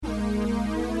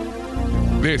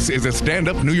This is a Stand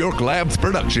Up New York Labs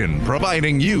production,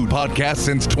 providing you podcasts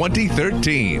since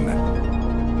 2013.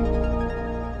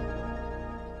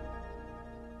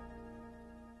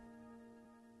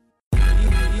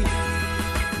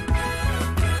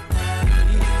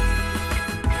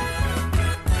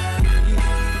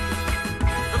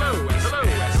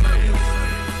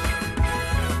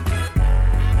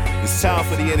 It's time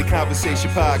for the In the Conversation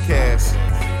podcast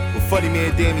with funny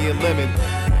man Damian Lemon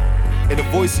and the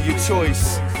voice of your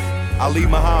choice, Ali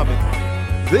Muhammad.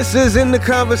 This is In the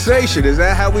Conversation. Is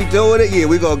that how we doing it? Yeah,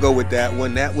 we gonna go with that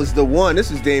one. That was the one. This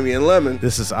is Damian Lemon.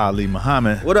 This is Ali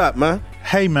Muhammad. What up, man?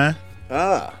 Hey, man.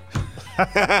 Ah.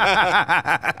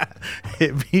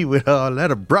 Hit me with all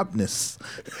that abruptness.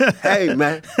 Hey,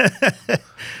 man.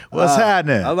 What's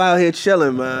happening? I'm out here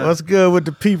chilling, man. What's good with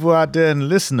the people out there in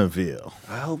Listenerville?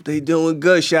 I hope they doing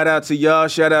good. Shout out to y'all.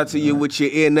 Shout out to you with your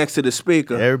ear next to the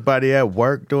speaker. Everybody at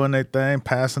work doing their thing,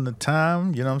 passing the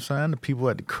time. You know what I'm saying? The people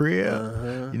at the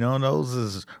crib. You know, those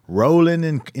is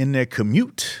rolling in their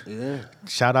commute. Yeah.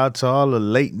 Shout out to all the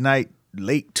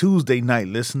late Tuesday night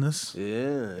listeners. Yeah.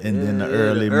 And then the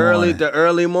early morning. The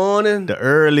early morning. The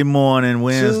early morning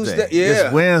Wednesday. Tuesday, yeah.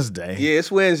 It's Wednesday. Yeah, it's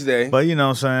Wednesday. But you know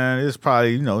what I'm saying? It's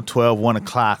probably, 12, 1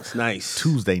 o'clock. It's nice.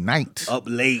 Tuesday night. Up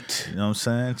late. You know what I'm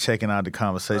saying? Checking out the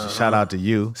conversation. Shout out to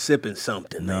you. Sipping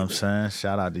something, You know what I'm saying?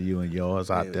 Shout out to you and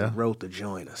yours out there. Wrote the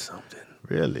joint or something.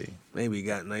 Really? Maybe you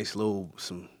got nice little,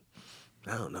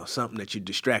 I don't know, something that you're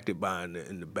distracted by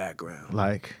in the background.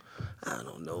 Like? I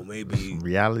don't know, maybe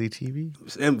Reality TV?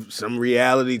 some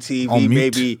reality TV, On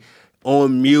mute? maybe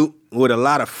on mute with a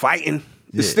lot of fighting.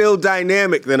 It's Yeah. still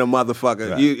dynamic than a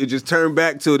motherfucker. Right. You just turn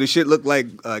back to it. The shit look like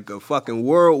a fucking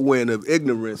whirlwind of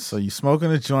ignorance. So you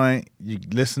smoking a joint, you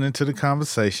listening to the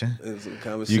conversation. And some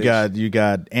conversation. You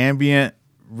got ambient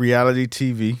reality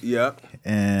TV. Yep.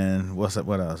 And what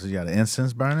else? You got an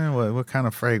incense burning? What kind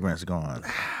of fragrance going?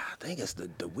 I think it's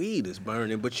the weed is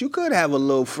burning, but you could have a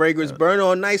little fragrance burn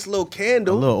or a nice little A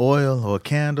candle. little oil or a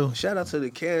candle? Shout out to the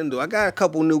candle. I got a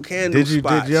couple new candle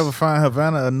spots. Did you ever find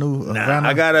Havana a new Havana?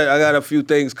 I got a few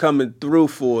things coming through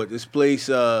for it. This place,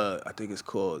 I think it's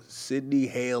called Sidney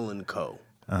Hale & Co.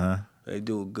 They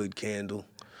do a good candle.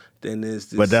 Then there's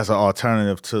this. But that's an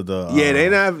alternative to the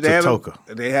Toka.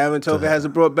 They haven't. Toka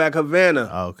hasn't brought back Havana.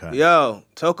 Oh, okay. Yo,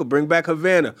 Toka, bring back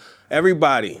Havana.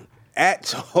 Everybody at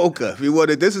Toka, if you want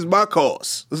it. This is my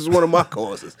cause. This is one of my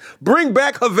causes. Bring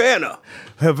back Havana.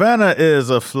 Havana is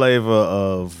a flavor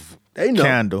of They know.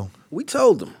 candle. We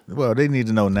told them. Well, they need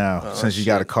to know now since you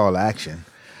got a call to action.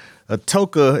 A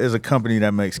Toka is a company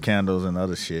that makes candles and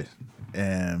other shit.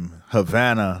 And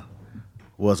Havana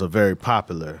was a very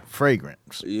popular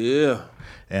fragrance. Yeah.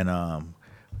 And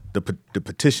the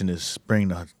petition is bring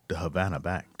the Havana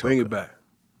back. Bring it back.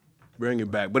 Bring it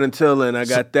back. But until then, I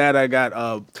got that. I got,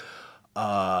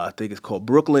 I think it's called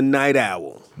Brooklyn Night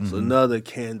Owl. It's another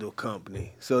candle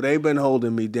company. So they've been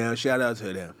holding me down. Shout out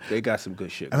to them. They got some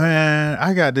good shit. Man,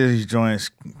 I got these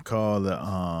joints called,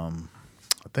 I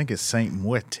think it's Saint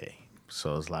Muerte.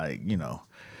 So it's like,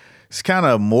 it's kind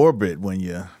of morbid when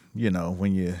you're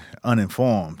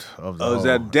uninformed of the is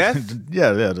that death?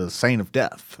 Yeah, the Saint of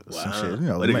Death. Or some shit.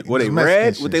 Were they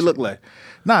red? What they look like?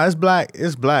 Nah, it's black.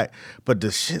 It's black, but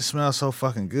the shit smells so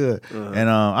fucking good. And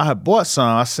I had bought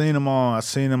some. I seen them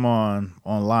on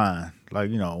online,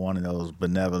 like one of those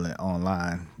benevolent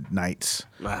online nights.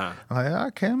 I'm like,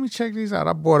 okay, let me check these out.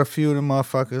 I bought a few of them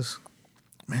motherfuckers.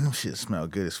 Man, them shit smell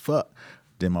good as fuck.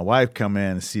 Then my wife come in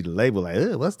and see the label, like,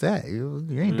 what's that? You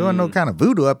ain't doing no kind of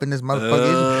voodoo up in this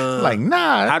motherfucker. Like,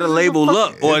 nah. How the label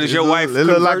look? Or does your wife It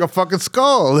look like a fucking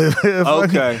skull.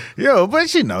 Okay.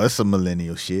 But it's some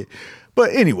millennial shit.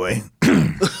 But anyway,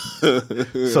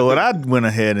 so what I went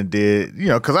ahead and did,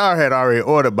 because I had already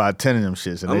ordered about 10 of them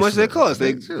shits. And How much they cost?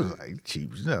 It was like cheap.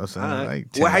 You know what I'm saying? Like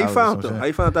Well, how you $10 found or them? some How shit.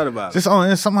 you found out about it? Just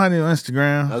on somebody on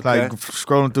Instagram, Okay. like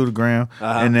scrolling through the gram.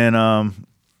 And then,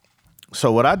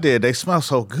 so what I did, they smell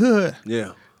so good.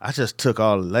 Yeah. I just took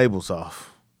all the labels off.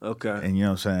 Okay. And you know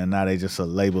what I'm saying? Now they just a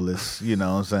labelless, you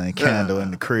know what I'm saying, candle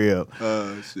in the crib.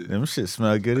 Shit. Them shit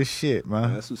smell good as shit,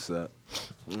 man. That's what's up.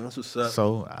 That's what's up.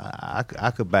 So I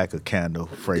could back a candle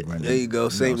fragrance. There you go, know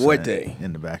Saint what I'm Muerte. saying,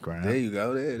 in the background. There you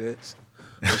go. There it is.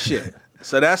 Well, shit.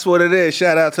 So that's what it is.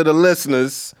 Shout out to the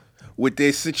listeners with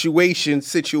their situation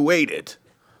situated.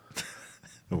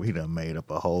 We done made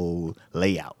up a whole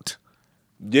layout.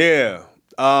 Yeah.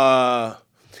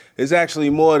 There's actually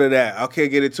more to that. I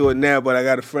can't get into it now, but I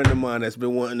got a friend of mine that's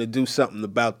been wanting to do something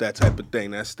about that type of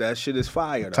thing. That shit is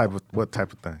fire, though. What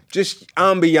type of thing? Just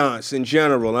ambiance in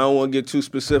general. I don't want to get too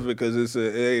specific because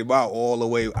it ain't about all the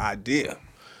way idea.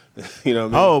 You know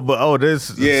what I mean?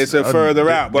 This. Yeah, it's a further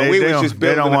out. But we was just They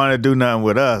building. don't want to do nothing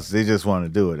with us. They just want to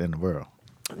do it in the world.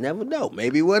 Never know.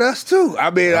 Maybe with us too. I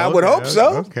mean, I would hope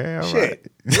so. Okay, all Shit. right.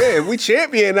 Yeah, if we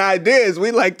champion ideas,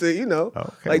 we like to,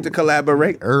 like to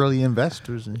collaborate. Early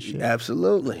investors and shit.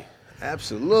 Absolutely,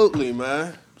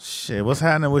 man. Shit, what's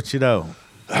happening with you though?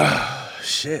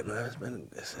 Shit, man,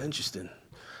 it's interesting.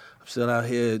 I'm still out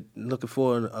here looking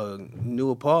for a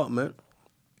new apartment.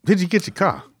 Did you get your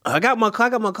car? I got my car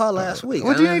last week.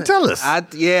 What you ain't tell us? I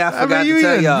forgot mean, to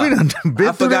tell y'all. We done been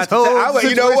I through forgot this to whole tell.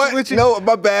 You know what? situation with you? No,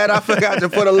 my bad. I forgot to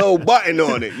put a little button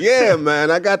on it. Yeah, man.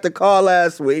 I got the car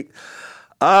last week.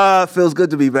 Feels good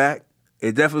to be back.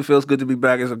 It definitely feels good to be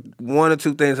back. There's one or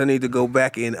two things I need to go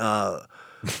back and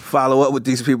follow up with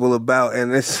these people about,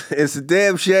 and it's a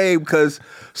damn shame because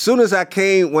soon as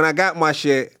when I got my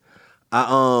shit,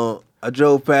 I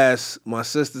drove past my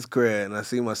sister's crib and I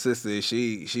see my sister.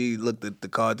 She looked at the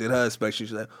car, did her inspection.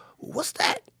 She's like, "What's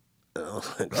that?" And I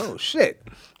was like, "Oh shit!"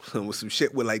 With some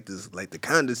shit with like the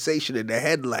condensation in the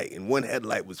headlight, and one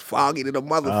headlight was foggy to the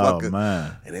motherfucker. Oh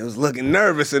man! And it was looking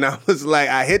nervous, and I was like,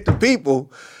 I hit the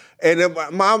people, and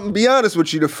I'm be honest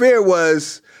with you, the fear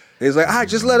was, it's like, all right,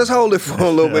 just let us hold it for a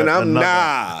little bit. And I'm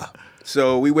nah.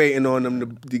 So we waiting on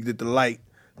them to get the light.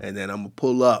 And then I'm gonna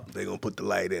pull up. They're gonna put the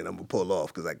light in. I'm gonna pull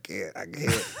off because I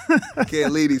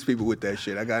can't leave these people with that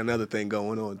shit. I got another thing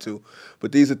going on too.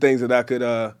 But these are things that I could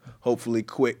hopefully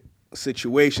quit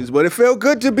situations. But it felt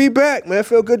good to be back, man. It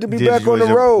felt good to be back on the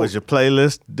road. Was your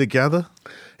playlist together?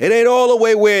 It ain't all the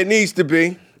way where it needs to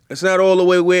be. It's not all the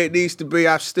way where it needs to be.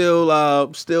 I'm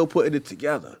still putting it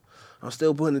together. I'm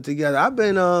still putting it together. I've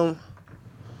been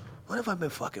what have I been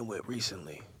fucking with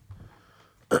recently?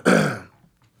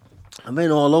 I've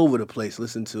been all over the place,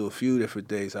 listening to a few different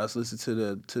things. I was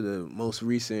listening to the most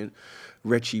recent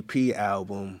Retchy P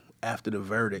album, After the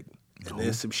Verdict. And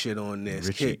there's some shit on this.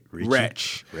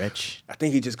 Wretch. I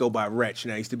think he just go by Wretch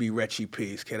now. He used to be Retchy P.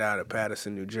 He's kid out of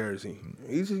Patterson, New Jersey.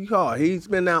 He's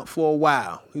been out for a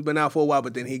while.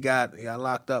 But then he got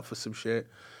locked up for some shit.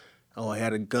 Oh, he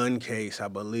had a gun case, I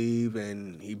believe,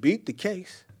 and he beat the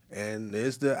case. And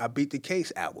there's the I Beat the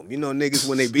Case album. You know, niggas,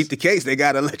 when they beat the case, they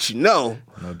got to let you know.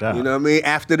 No doubt. You know what I mean?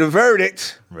 After the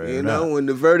verdict, when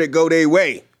the verdict go their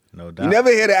way. No doubt. You never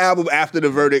hear the album After the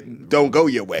Verdict don't go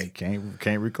your way.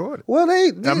 Can't record it. Well,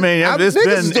 there's been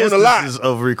instances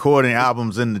of recording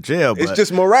albums in the jail, but it's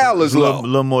just morale is low. A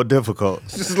little more difficult.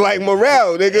 It's just like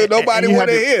morale, nigga. Nobody want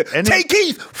to hear. Take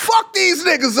Keith, fuck these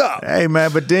niggas up. Hey,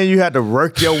 man, but then you had to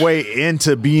work your way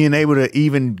into being able to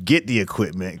even get the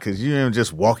equipment because you didn't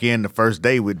just walk in the first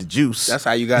day with the juice. That's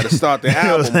how you got to start the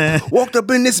album. Walked up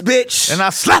in this bitch. And I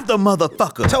slapped the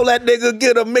motherfucker. Told that nigga,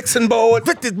 get a mixing board.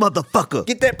 Fit this motherfucker.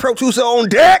 Get that Pro Tools on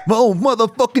deck. Oh,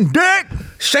 motherfucking deck.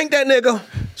 Shank that nigga.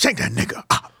 Shank that nigga.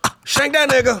 Shank that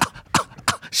nigga.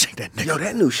 Shank that nigga. Yo,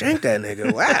 that new Shank that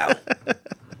nigga. Wow.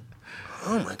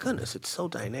 Oh my goodness, it's so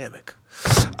dynamic.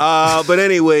 But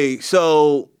anyway,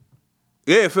 so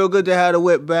yeah, it feel good to have the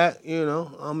whip back. You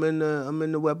know, I'm in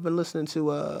the whip. Been listening to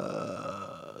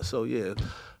so yeah.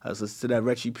 I was listening to that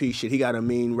Retchy P shit. He got a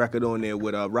mean record on there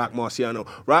with Rock Marciano.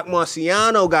 Rock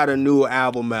Marciano got a new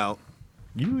album out.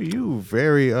 You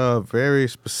very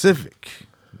specific.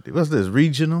 What's this,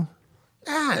 regional?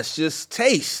 It's just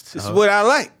taste. It's what I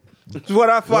like. It's what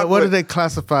I fuck with. What do they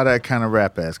classify that kind of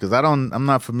rap as? Because I'm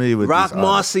not familiar with Rock this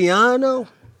artist. Marciano.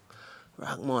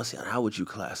 Rock Marciano. How would you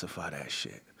classify that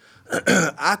shit?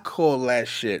 I call that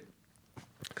shit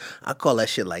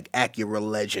like Acura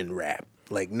Legend rap.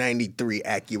 Like 93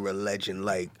 Acura Legend.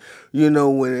 Like, you know,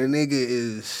 when a nigga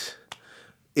is...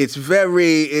 It's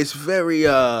very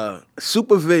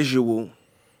super visual.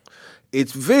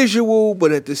 It's visual,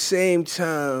 but at the same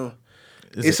time,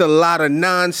 it's a lot of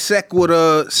non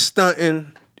sequitur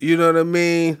stunting. You know what I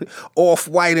mean? Off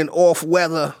white and off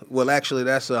weather. Well, actually,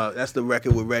 that's the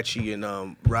record with Retchy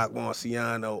and Rock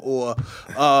Marciano. Or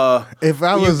if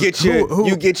I was you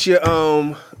get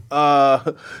your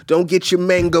don't get your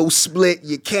mango split.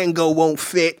 Your Kango won't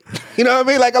fit. You know what I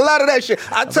mean? Like a lot of that shit.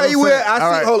 I'll tell you where I see.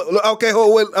 Right. Hold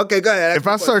on. Okay, go ahead. If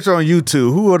I search on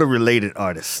YouTube, who are the related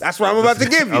artists? That's what I'm about to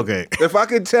give you. Okay. If I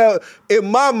could tell,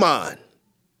 in my mind,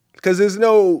 because there's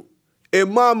a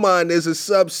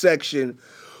subsection,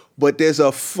 but there's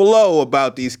a flow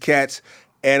about these cats.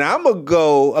 And I'm going to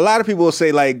go, a lot of people will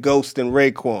say like Ghost and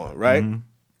Raekwon, right? Mm-hmm.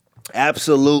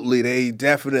 Absolutely. They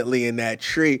definitely in that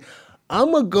tree.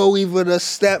 I'm going to go even a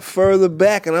step further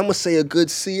back, and I'm going to say a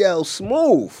good CL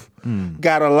Smooth.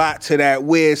 Got a lot to that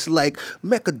where it's like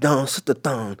Mechadon,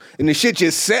 Sitathon, and the shit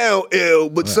just sound ill,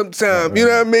 but sometimes, you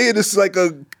know what I mean? It's like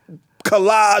a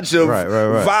collage of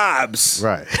vibes.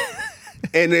 Right.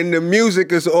 And then the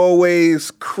music is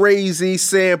always crazy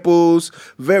samples,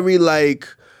 very like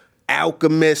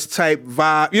Alchemist type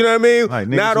vibe. You know what I mean? Like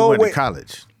niggas who went to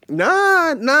college.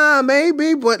 Nah,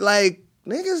 maybe, but like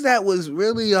niggas that was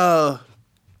really I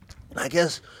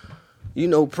guess,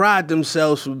 pride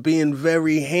themselves for being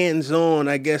very hands-on,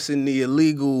 I guess, in the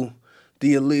illegal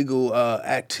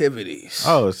activities.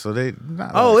 Oh, so they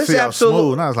not it's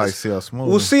absolutely not like CL Smooth.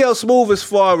 Well, CL Smooth as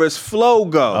far as flow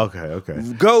go.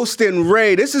 Okay. Ghost and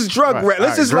Ray. This is drug rap.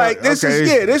 This is drug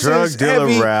dealer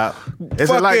heavy rap. Is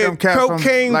it like them cats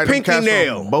cocaine, from, like Pinky them cats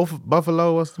Nail? from both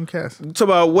Buffalo? What's them cats? Talk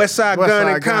about West Side Gun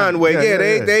and Conway. Yeah,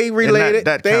 they related.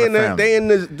 They in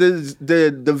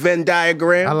the Venn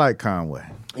diagram. I like Conway.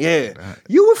 Yeah,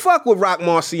 you would fuck with Rock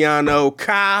Marciano,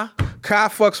 Kai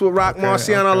fucks with Rock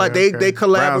Marciano. Like they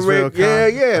collaborate.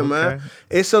 Yeah, man.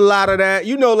 It's a lot of that.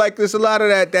 Like there's a lot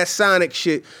of that Sonic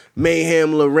shit.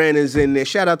 Mayhem Loren is in there.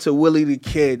 Shout out to Willie the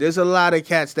Kid. There's a lot of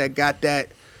cats that got that.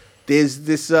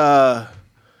 There's a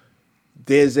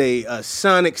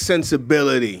Sonic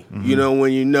sensibility. Mm-hmm.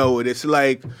 When you know it. It's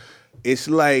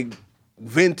like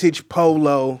vintage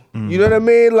polo. You know what I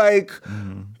mean? Like.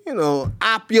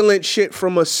 Opulent shit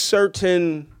from a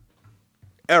certain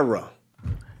era.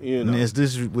 Is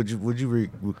this would you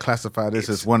classify this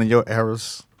as one of your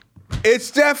eras?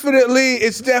 It's definitely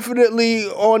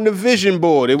on the vision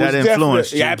board. It was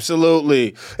influenced you.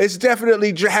 Absolutely. It's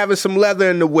definitely having some leather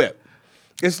in the whip.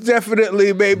 It's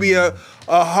definitely maybe a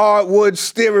hardwood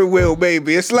steering wheel,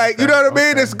 baby. It's like, you know what I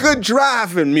mean? It's good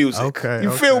driving music. Okay. You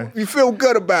feel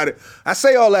good about it. I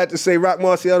say all that to say Rock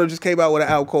Marciano just came out with an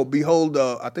album called Behold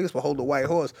I think it's Behold the White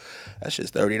Horse. That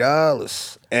shit's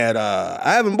 $30. And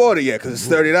I haven't bought it yet because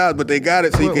it's $30, but they got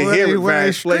it so you can hear it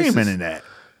various places. Streaming in that?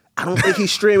 I don't think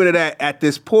he's streaming it at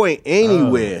this point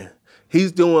anywhere.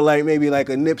 He's doing like maybe like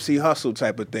a Nipsey Hussle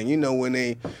type of thing.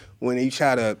 When he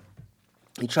try to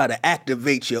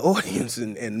activate your audience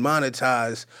and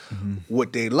monetize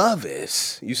what they love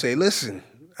is. You say, listen,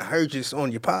 I heard you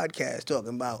on your podcast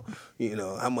talking about,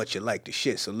 how much you like the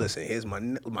shit. So listen, here's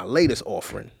my latest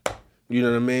offering. You know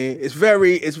what I mean? It's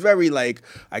very like,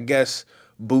 I guess,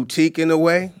 boutique in a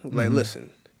way. Like,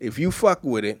 listen, if you fuck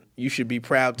with it, you should be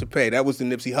proud to pay. That was the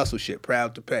Nipsey Hussle shit,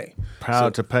 proud to pay.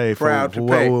 Proud to pay.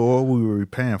 What we were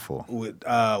paying for? With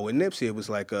Nipsey, it was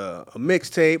like a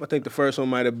mixtape. I think the first one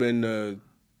might have been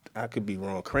I could be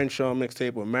wrong, Crenshaw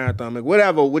mixtape or Marathon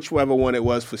mixtape, whichever one it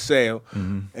was for sale,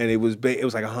 and it was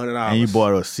like $100. And you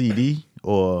bought a CD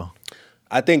or?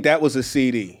 I think that was a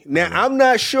CD. Now I'm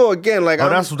not sure. Again, like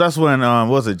that's when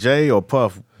was it Jay or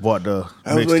Puff bought the mixtape?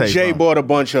 That was when Jay bought a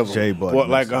bunch of them. Jay bought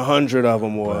like 100 of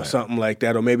them or something like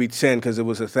that, or maybe 10 because it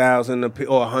was $1,000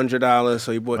 or $100,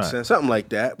 so he bought 10, something like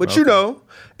that. But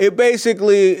it's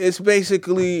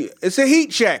a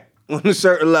heat check on a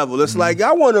certain level. It's like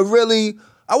I want to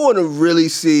really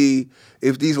see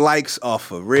if these likes are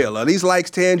for real. Are these likes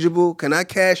tangible? Can I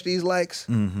cash these likes?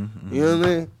 You know what I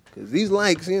mean? Because these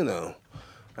likes,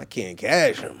 I can't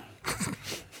cash them.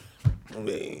 I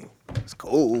mean, it's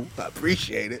cool. I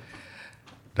appreciate it.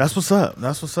 That's what's up.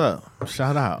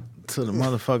 Shout out to the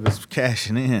motherfuckers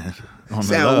cashing in on Sound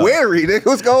the love. weary, nigga.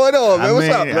 What's going on, man? What's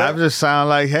up, man? I just sound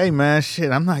like, hey, man,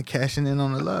 shit, I'm not cashing in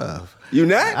on the love. You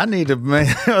not? I need to,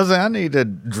 man. I need to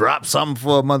drop something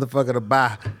for a motherfucker to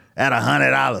buy at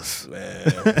 $100.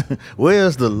 Man.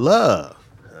 Where's the love?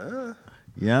 You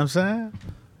know what I'm saying?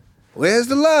 Where's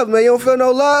the love, man? You don't feel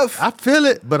no love? I feel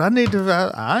it, but I need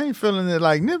to. I ain't feeling it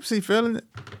like Nipsey feeling it.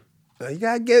 You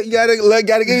gotta give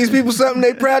these people something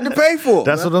they proud to pay for.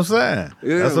 That's what I'm saying.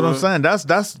 Yeah, that's what I'm saying.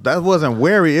 That wasn't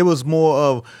wary. It was more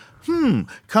of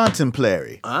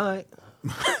contemplary. All right.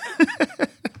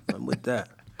 I'm with that.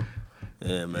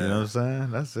 Yeah, man. You know what I'm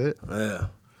saying? That's it. Yeah.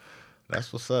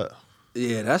 That's what's up.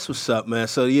 Yeah, that's what's up, man.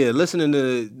 So yeah, listening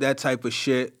to that type of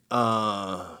shit,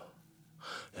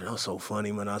 it's so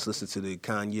funny, man. I was listening to the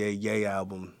Kanye Ye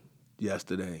album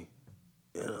yesterday.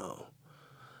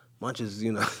 Bunches,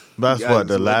 That's what,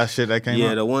 the last shit that came out?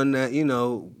 Yeah, the one that,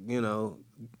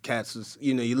 cats was,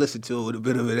 you listen to it with a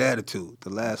bit of an attitude.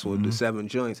 The last one, the 7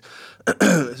 joints.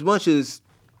 As much as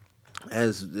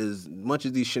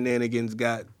these shenanigans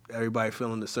got everybody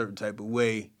feeling a certain type of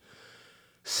way,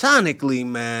 sonically,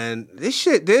 man,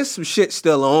 there's some shit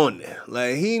still on there.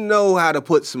 Like, he know how to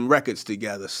put some records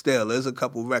together still. There's a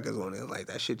couple records on there. Like,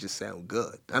 that shit just sound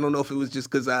good. I don't know if it was just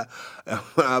because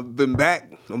I've been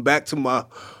back. I'm back to my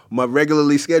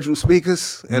regularly scheduled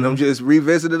speakers, and I'm just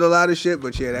revisiting a lot of shit.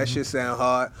 But yeah, that shit sound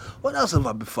hard. What else have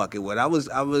I been fucking with? I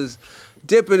was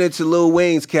dipping into Lil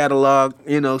Wayne's catalog,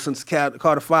 since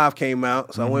Carter 5 came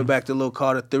out. So I went back to Lil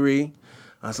Carter 3.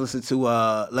 I was listening to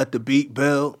Let the Beat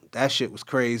Build. That shit was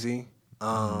crazy.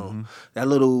 That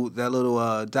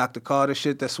little Dr. Carter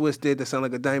shit that Swiss did that sound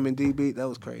like a Diamond D beat, that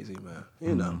was crazy, man.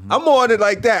 You know, I'm on it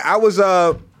like that. I was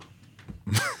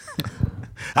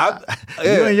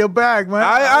You in your bag, man.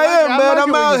 I am, man. like it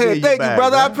I'm when out you here. get in your Thank you, bag,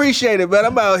 brother. I man. appreciate it, man.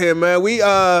 I'm out here, man. We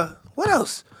what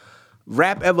else?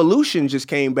 Rap Evolution just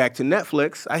came back to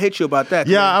Netflix. I hit you about that.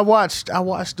 Yeah, man. I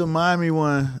watched the Miami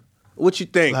one What you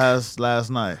think? last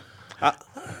night.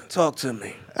 Talk to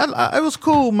me. It was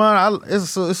cool, man.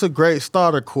 It's a great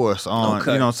starter course on,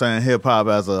 Okay. you know what I'm saying, hip hop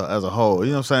as a whole.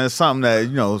 You know what I'm saying? It's something that,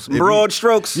 you know, if Broad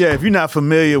strokes. Yeah, if you're not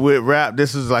familiar with rap,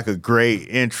 this is like a great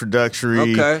introductory.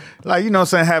 Okay. Like, you know what I'm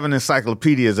saying, having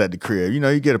encyclopedias at the crib. You know,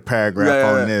 you get a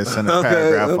paragraph on this and a Okay,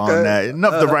 paragraph on okay. that.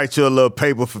 Enough to write you a little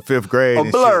paper for 5th grade. A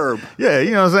and blurb. shit. Yeah,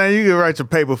 you know what I'm saying? You can write your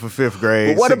paper for 5th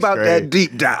grade. But what 6th about grade. that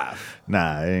deep dive?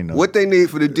 Nah, it ain't no. What they need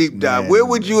for the deep dive? Man. Where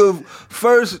would you have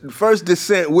first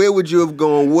descent? Where would you have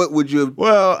gone? What would you have?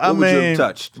 Well, what would you have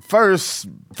touched? First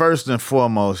and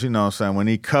foremost, you know what I'm saying, when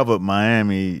he covered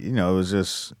Miami, you know, it was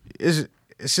just it's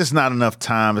just not enough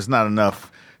time. It's not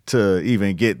enough to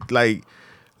even get like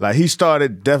he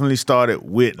definitely started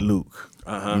with Luke.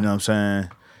 You know what I'm saying?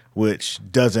 Which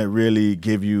doesn't really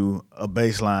give you a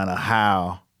baseline of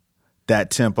how that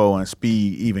tempo and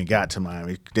speed even got to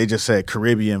Miami. They just said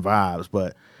Caribbean vibes,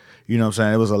 but you know what I'm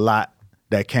saying? It was a lot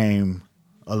that came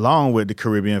along with the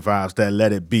Caribbean vibes that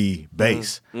let it be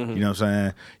bass. You know what I'm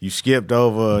saying? You skipped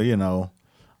over, you know,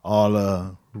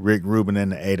 all Rick Rubin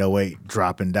and the 808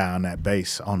 dropping down that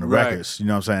bass on the Right. records. You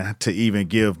know what I'm saying? To even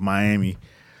give Miami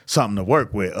something to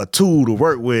work with, a tool to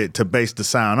work with to base the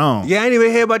sound on. Yeah, I ain't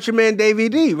even hear about your man Davey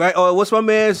D, right? Or what's my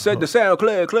man said? The sound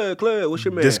clear. What's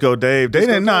your man? Disco Dave. They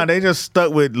Disco didn't. Nah, Dave? they just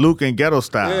stuck with Luke and Ghetto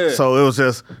Style. Yeah. So it was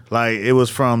just like it was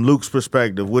from Luke's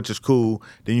perspective, which is cool.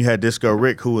 Then you had Disco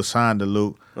Rick, who was signed to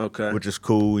Luke, Okay. which is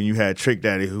cool. And you had Trick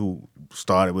Daddy, who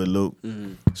started with Luke.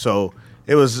 Mm-hmm. So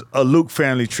it was a Luke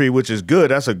family tree, which is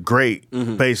good. That's a great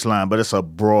Mm-hmm. bass line, but it's a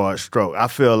broad stroke. I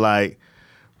feel like,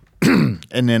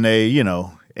 and then they, you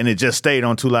know, and it just stayed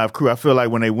on Two Live Crew. I feel like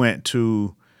when they went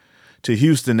to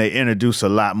Houston, they introduced a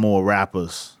lot more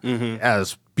rappers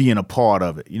as being a part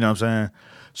of it. You know what I'm saying?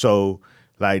 So,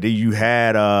 like, you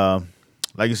had,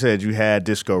 like you said, you had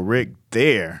Disco Rick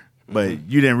there, but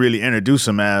you didn't really introduce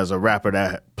him as a rapper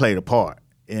that played a part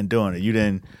in doing it. You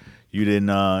didn't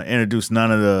introduce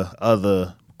none of the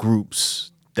other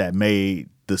groups that made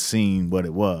the scene what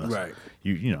it was. Right.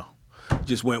 You know.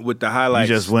 Just went with the highlights.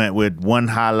 You just went with one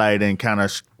highlight and kind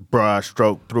of broad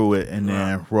stroke through it and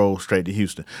then roll straight to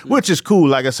Houston, which is cool.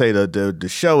 Like I say, the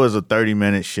show is a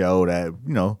 30-minute show that,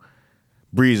 you know,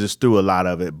 breezes through a lot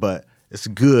of it, but it's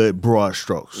good broad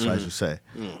strokes, as you say.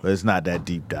 But it's not that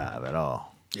deep dive at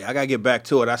all. Yeah, I gotta get back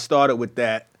to it. I started with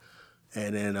that,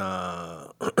 and then I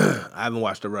haven't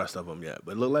watched the rest of them yet.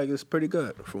 But it looked like it's pretty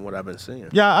good from what I've been seeing.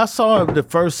 Yeah, I saw the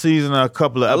first season of a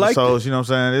couple of liked episodes, it. you know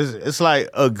what I'm saying? It's like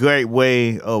a great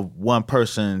way of one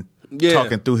person Yeah.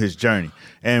 talking through his journey.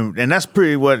 And that's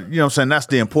pretty what, you know what I'm saying, that's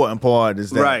the important part is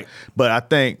that. Right. But I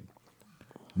think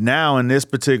now in this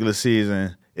particular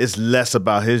season, it's less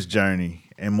about his journey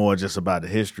and more just about the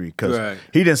history. Because Right.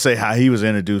 he didn't say how he was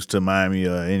introduced to Miami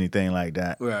or anything like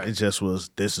that. Right. It just was,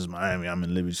 this is Miami, I'm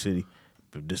in Liberty City,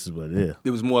 but this is what it is.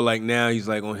 It was more like now he's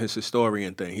like on his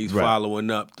historian thing. He's Right. following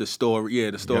up the story,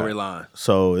 the storyline.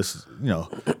 So it's, you know,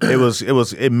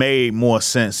 it made more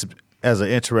sense as an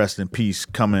interesting piece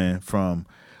coming from,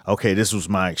 okay, this was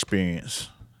my experience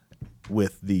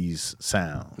with these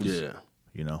sounds. Yeah.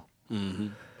 You know?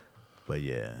 But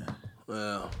yeah.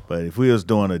 Well, But if we was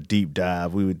doing a deep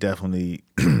dive, we would definitely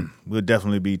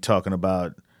be talking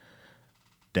about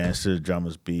Dance to the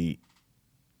Drummer's Beat,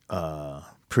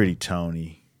 Pretty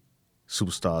Tony,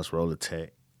 Superstars Roller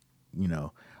Tech, you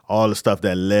know, all the stuff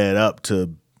that led up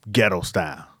to Ghetto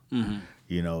Style.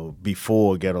 You know,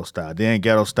 before Ghetto Style. Then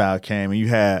Ghetto Style came and you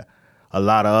had a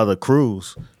lot of other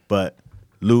crews, but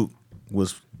Luke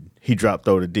he dropped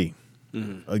Throw the D.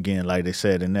 Again, like they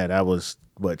said in that was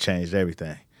what changed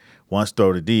everything. Once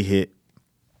Throw the D hit,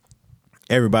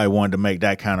 everybody wanted to make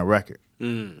that kind of record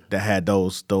that had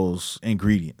those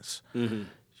ingredients.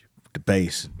 The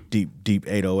bass, deep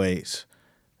 808s,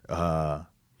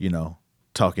 you know,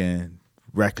 talking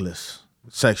reckless,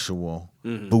 sexual,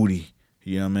 booty,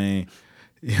 you know what I mean?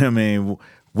 You know what I mean?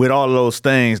 With all of those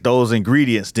things, those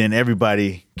ingredients, then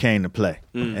everybody came to play.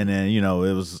 And then, you know,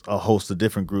 it was a host of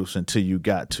different groups until you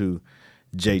got to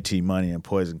JT Money and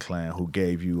Poison Clan, who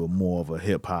gave you more of a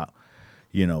hip hop,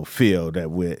 you know, feel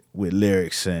that with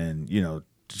lyrics and, you know,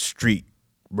 street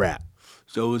rap.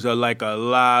 so it was it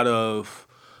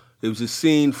was a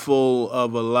scene full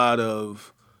of a lot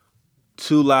of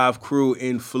Two Live Crew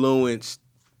influenced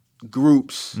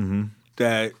groups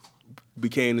that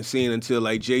became the scene until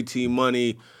like JT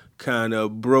Money kind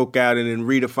of broke out and then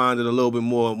redefined it a little bit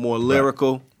more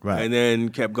lyrical, Right. and then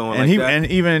kept going And that. And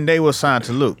even they were signed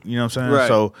to Luke. You know what I'm saying? Right.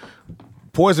 So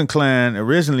Poison Clan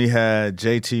originally had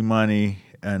JT Money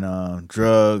and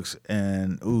Drugs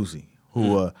and Uzi,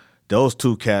 who were those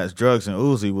two cats. Drugs and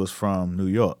Uzi was from New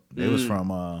York. They was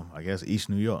from I guess East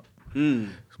New York.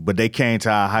 But they came to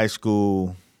our high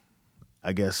school,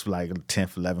 I guess like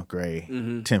 10th, 11th grade,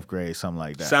 10th grade, something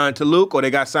like that. Signed to Luke, or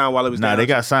they got signed while it was Nah, down? they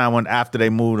got signed when after they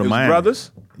moved to It was Miami.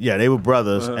 brothers? Yeah, they were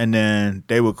brothers, and then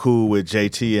they were cool with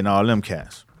JT and all them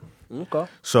cats. Okay.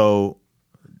 So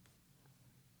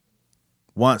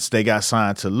once they got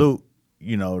signed to Luke,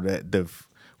 you know that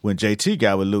when JT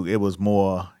got with Luke, it was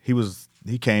more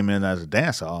he came in as a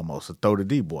dancer almost, a throw the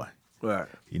D boy, Right.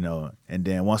 you know. And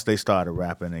then once they started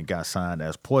rapping and got signed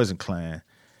as Poison Clan,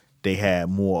 they had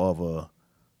more of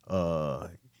a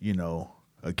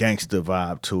gangster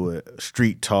vibe to it,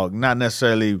 street talk, not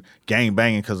necessarily gang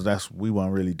banging because we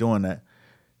weren't really doing that.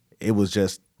 It was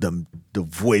just the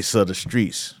voice of the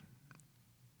streets.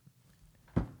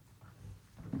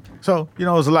 So, you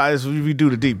know, it's a lot. If we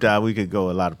do the deep dive, we could go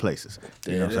a lot of places.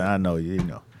 You know what I'm saying? I know, you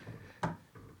know.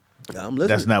 I'm listening.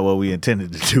 That's not what we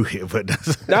intended to do here, but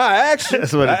that's, Nah, I asked you.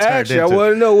 That's what it I turned asked you. I into.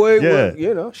 want to know where, Yeah.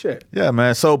 you know, shit. yeah,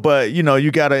 man. So, but, you know,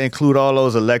 you got to include all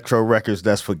those electro records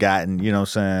that's forgotten, you know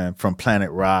what I'm saying? From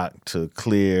Planet Rock to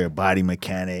Clear, Body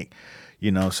Mechanic,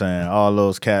 you know what I'm saying? All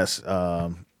those cats,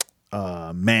 Man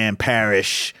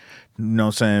Parrish, you know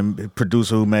what I'm saying?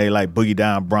 Producer who made like Boogie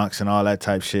Down Bronx and all that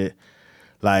type shit.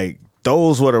 Like,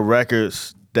 those were the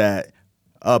records that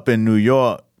up in New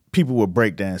York, people were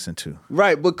breakdancing to.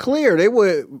 Right, but Clear, they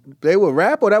were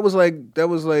rap, or that was like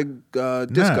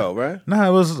disco, right? Nah,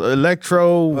 it was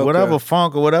electro, whatever,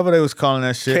 funk, or whatever they was calling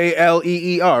that shit.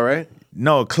 KLEER, right?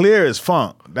 No, Clear is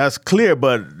funk. That's Clear,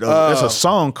 but it's a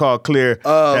song called Clear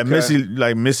that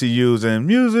okay. Missy used in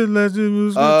music. Let's do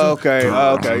music. Okay,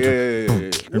 yeah.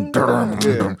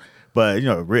 But, you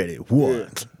know, ready. 1,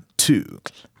 2,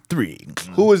 3.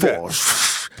 Who is that? 4.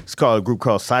 It's called a group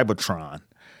called Cybertron.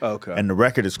 Okay. And the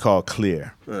record is called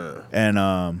Clear. And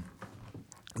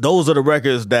those are the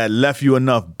records that left you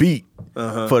enough beat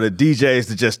for the DJs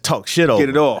to just talk shit over. Get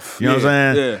it off. You know what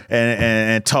I'm saying?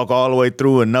 Yeah. And talk all the way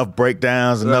through, enough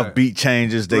breakdowns, enough Right. beat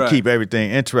changes that Right. keep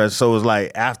everything interesting. So it's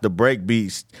like after break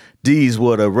beats, these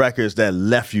were the records that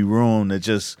left you room to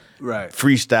just Right.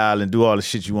 freestyle and do all the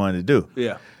shit you wanted to do.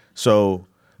 Yeah. So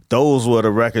those were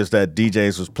the records that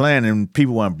DJs was playing, and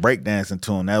people weren't breakdancing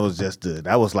to them. That was just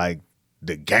that was like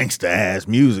the gangster ass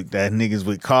music that niggas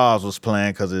with cars was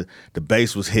playing because the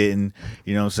bass was hitting.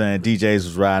 You know what I'm saying? DJs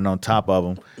was riding on top of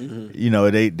them. You know,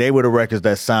 they were the records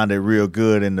that sounded real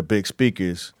good in the big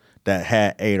speakers that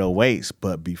had 808s,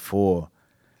 but before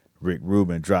Rick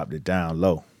Rubin dropped it down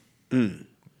low. When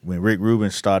Rick Rubin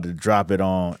started to drop it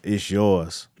on It's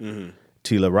Yours,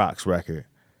 Tila Rock's record,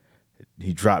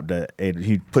 he dropped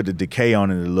he put the decay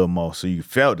on it a little more, so you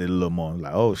felt it a little more.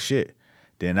 Like, oh shit.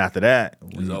 Then after that,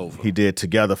 he did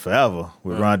Together Forever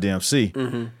with Run DMC.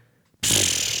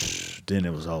 Then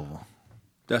it was over.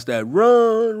 That's that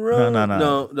run.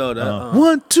 No. That,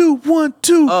 1, 2, 1,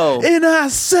 2, Oh. and I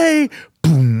say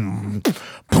boom,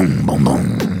 boom, boom,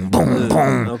 boom, boom,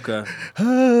 boom. Okay.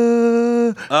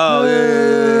 Oh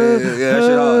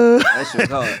Yeah. That shit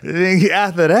hard. Then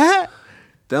after that,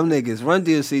 Them niggas, Run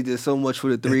DMC did so much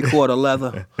for the 3/4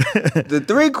 leather. The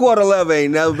 3/4 leather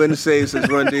ain't never been the same since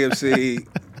Run DMC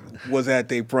was at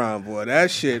their prime, boy.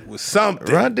 That shit was something.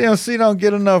 Run DMC don't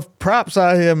get enough props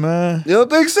out here, man. You don't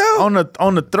think so?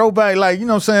 On the throwback, like, you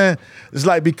know what I'm saying? It's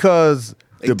like because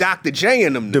Like Dr. J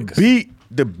and them the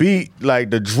niggas. beat,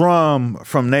 like the drum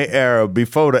from their era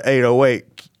before the 808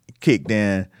 kicked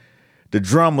in, the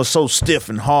drum was so stiff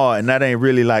and hard, and that ain't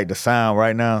really like the sound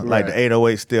right now. Like the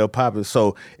 808 still popping,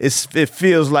 so it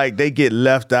feels like they get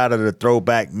left out of the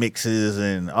throwback mixes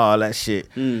and all that shit.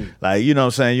 Like, you know what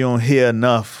I'm saying? You don't hear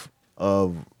enough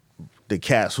of the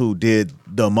cats who did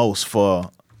the most for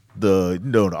the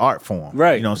the art form.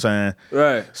 Right. You know what I'm saying?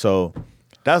 Right. So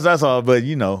that's all. But,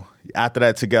 you know, after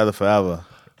that, Together Forever,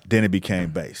 then it became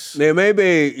bass. Yeah,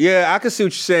 maybe. Yeah, I can see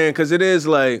what you're saying, because it is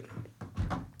like,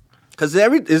 because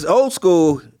it's old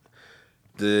school.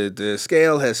 The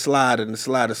scale has slided and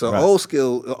slided, so Right. old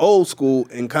school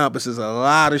encompasses a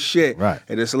lot of shit. Right.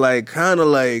 And it's like kind of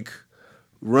like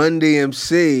Run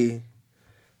DMC.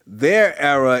 Their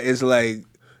era is like,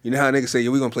 you know how niggas say, yeah,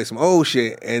 we gonna play some old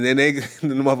shit, and then the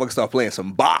motherfuckers start playing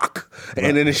some Bach,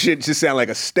 and then the shit just sound like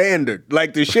a standard.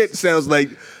 Like the shit sounds like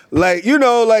you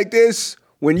know, like this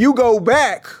when you go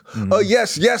back,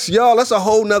 yes, y'all, that's a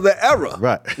whole nother era.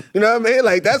 Right. You know what I mean?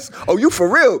 Like that's, you for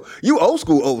real. You old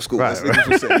school. Right, That's what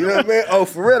you say. You know what I mean? Oh,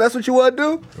 for real, that's what you want to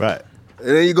do? Right. And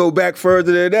then you go back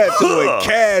further than that to like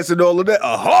Cass and all of that.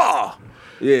 Aha!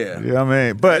 Yeah. You know what I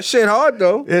mean? But That shit hard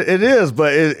though. it is,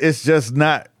 but it's just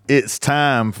not its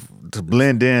time to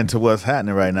blend into what's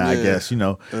happening right now, I guess, you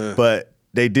know. But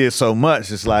they did so much,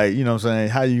 it's like, you know what I'm saying,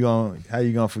 how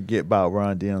you gonna forget about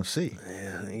Run DMC?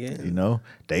 Yeah. You know?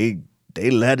 They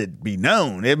let it be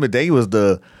known. They were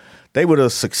the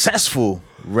successful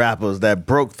rappers that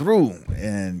broke through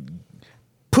and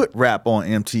put rap on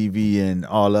MTV and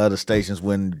all the other stations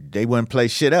when they wouldn't play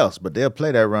shit else, but they'll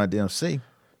play that Run DMC.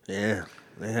 Yeah.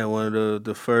 They had one of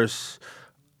the first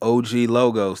OG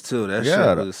logos too. That shit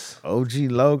was OG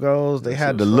logos. They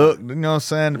had the look, you know what I'm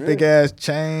saying? The big ass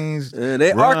chains.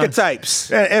 they Run.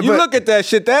 archetypes. And You but- look at that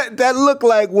shit. That look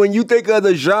like when you think of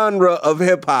the genre of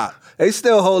hip hop. They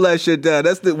still hold that shit down.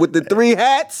 That's with the 3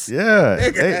 hats. Yeah,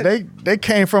 they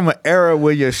came from an era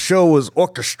where your show was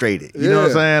orchestrated. You know what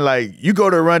I'm saying? Like you go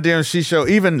to a Run DMC show,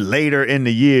 even later in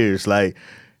the years, like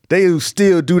they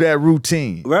still do that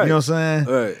routine. Right. You know what I'm saying?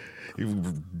 Right.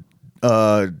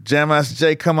 Jam Master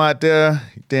Jay come out there,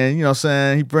 then you know what I'm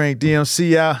saying, he bring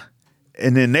DMC out,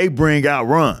 and then they bring out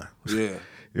Run. Yeah.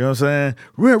 You know what I'm saying?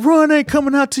 Run ain't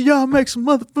coming out till y'all make some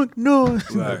motherfucking noise.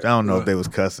 Right, I don't know if they was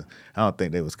cussing. I don't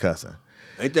think they was cussing.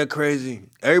 Ain't that crazy?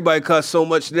 Everybody cuss so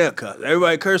much now.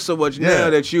 Everybody curse so much now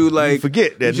that you like You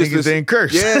forget that niggas didn't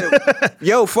curse. Yeah.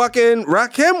 Yo, fucking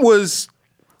Rakim was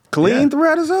clean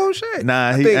throughout his whole shit.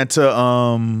 Nah, he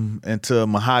into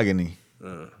Mahogany.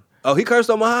 Oh, he cursed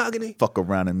on Mahogany? Fuck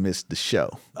around and miss the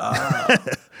show.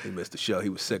 He missed the show. He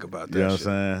was sick about that You know what shit.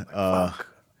 I'm saying?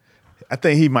 I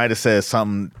think he might have said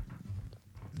something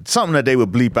that they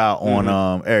would bleep out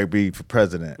on Eric B for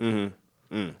president.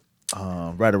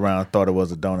 Right around, I thought it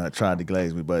was a donut trying to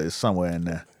glaze me, but it's somewhere in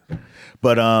there.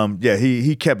 But yeah,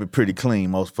 he kept it pretty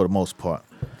clean for the most part.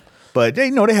 But they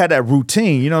had that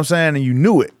routine, you know what I'm saying, and you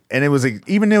knew it. And it was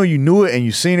even though you knew it and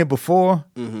you seen it before,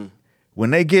 when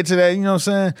they get to that, you know what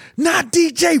I'm saying? Not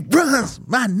DJ Runs,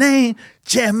 my name,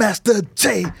 Jam Master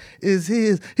Jay is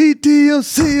his. He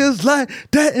DMC is like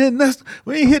that, and that's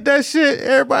when you hit that shit,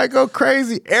 everybody go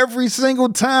crazy every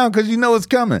single time because you know it's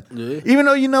coming. Yeah. Even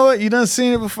though you know it, you done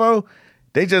seen it before.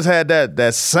 They just had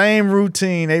that same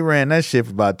routine. They ran that shit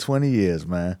for about 20 years,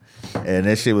 man. And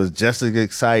that shit was just as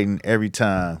exciting every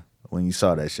time when you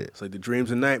saw that shit. It's like the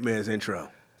Dreams and Nightmares intro.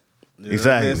 You know,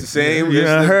 Exactly. It's the same. You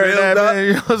done heard that, up. man,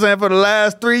 you know what I'm saying, for the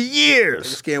last 3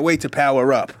 years. Just can't wait to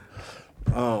power up.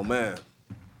 Oh man.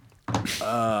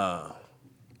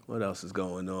 What else is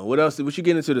going on? What you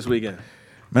getting into this weekend?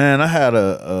 Man, I had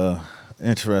a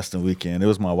interesting weekend. It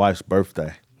was my wife's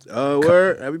birthday Oh,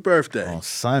 word! Happy birthday! on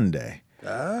Sunday.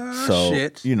 Ah, So,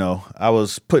 shit. you know, I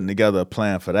was putting together a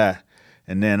plan for that.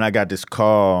 And then I got this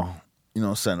call, you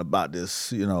know, saying about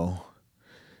this, you know,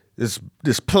 this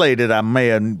play that I may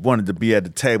have wanted to be at the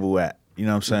table at. You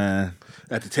know what I'm saying?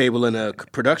 At the table in a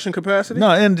production capacity?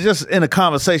 No, just in a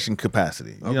conversation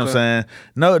capacity. You know what I'm saying?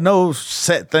 No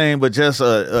set thing, but just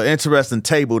a interesting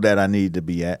table that I need to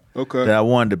be at. Okay. That I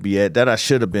wanted to be at, that I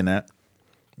should have been at.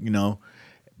 You know,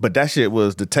 but that shit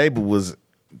the table was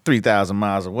 3,000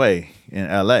 miles away in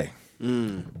LA. You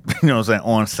know what I'm saying?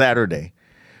 On Saturday.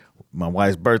 My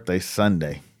wife's birthday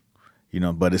Sunday. You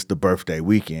know, but it's the birthday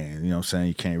weekend. You know what I'm saying?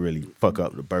 You can't really fuck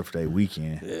up the birthday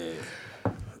weekend. Yeah.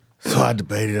 So I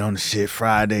debated on the shit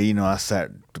Friday. You know, I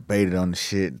debated on the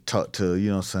shit, talked to, you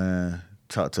know what I'm saying,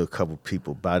 talked to a couple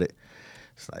people about it.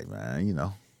 It's like, man, you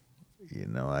know,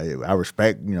 I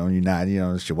respect, you know,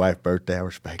 it's your wife's birthday. I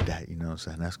respect that, you know what I'm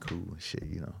saying? That's cool and shit,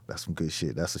 you know. That's some good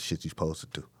shit. That's the shit you're supposed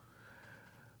to do.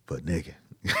 But nigga,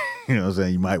 you know what I'm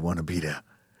saying, you might want to be there.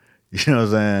 You know what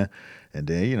I'm saying? And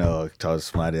then, you know, I talked to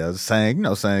somebody else saying, you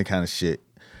know, saying kind of shit.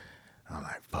 I'm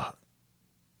like, fuck.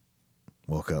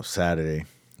 Woke up Saturday,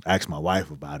 asked my wife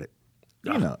about it.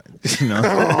 You know, you know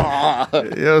what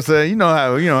I'm saying? You know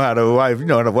how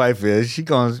the wife is. She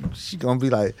gonna be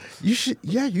like, you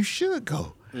should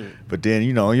go. But then,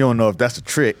 you know, you don't know if that's a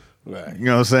trick. Right. You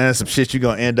know what I'm saying? Some shit you're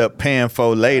gonna end up paying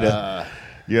for later.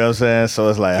 You know what I'm saying? So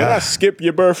it's like, Can I skip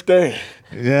your birthday?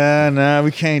 yeah, nah,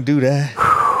 we can't do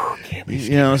that.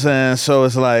 You know what I'm saying? So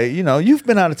it's like, you know, you've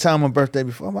been out of town on my birthday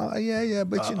before. I'm like, yeah,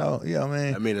 but you know what I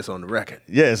mean? I mean, it's on the record.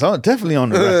 Yeah, it's definitely on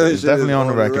the record. It's Shit definitely is on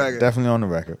the on the record. record. Definitely on the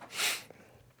record.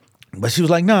 But she was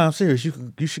like, "No, I'm serious. You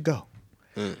should go."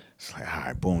 It's like, all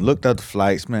right, boom. Looked up the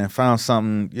flights, man. Found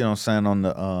something, you know what I'm saying, on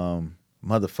the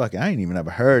motherfucking. I ain't even ever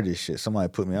heard this shit. Somebody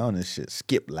put me on this shit.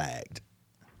 Skip lagged.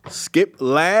 Skip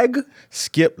lag?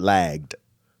 Skip lagged.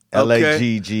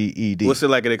 Lagged. What's it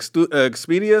like an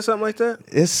Expedia or something like that?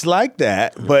 It's like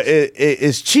that, but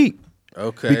it's cheap.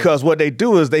 Okay. Because what they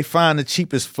do is they find the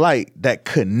cheapest flight that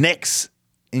connects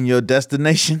in your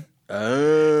destination,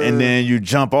 and then you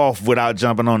jump off without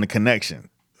jumping on the connection.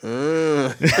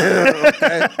 Okay.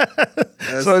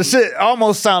 So the shit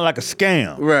almost sound like a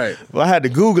scam. Right. Well, I had to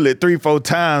Google it 3-4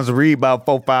 times, read about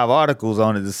 4-5 articles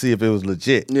on it to see if it was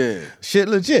legit. Yeah. Shit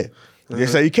legit. They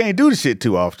say you can't do the shit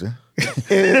too often.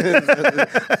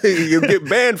 You get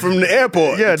banned from the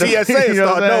airport. Yeah, the the- TSA you know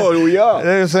what start I'm saying? knowing who we are. You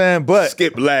know what I'm saying? But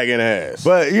Skip lagging ass.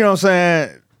 you know what I'm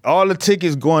saying? All the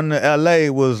tickets going to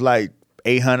LA was like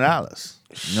 $800.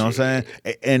 You know what I'm saying?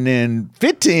 And then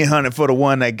 $1,500 for the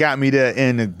one that got me there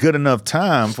in a good enough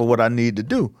time for what I need to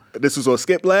do. This was on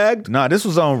Skip Lagged? Nah, this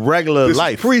was on regular This is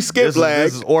life. pre-Skip Lag.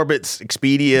 This is Orbitz,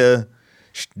 Expedia,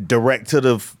 direct to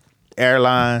the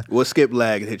airline. What Skip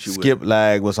Lag hit you Skip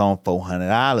Lag was on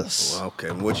 $400. with?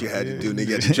 Okay, what you had to do? Nigga,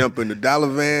 you had to jump in the dollar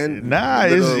van? Nah,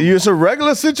 it's a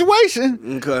regular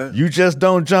situation. Okay. You just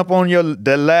don't jump on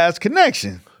the last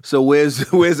connection. So where's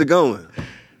it going?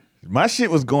 My shit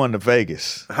was going to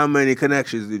Vegas. How many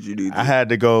connections did you do? I had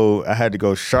to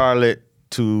go Charlotte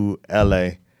to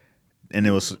LA, and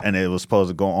it was supposed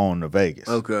to go on to Vegas.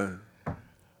 Okay.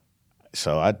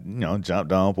 So I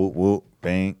jumped on, whoop whoop,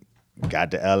 bang,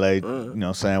 got to LA, you know what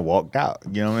I'm saying, walked out.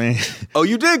 You know what I mean? Oh,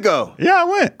 you did go? Yeah, I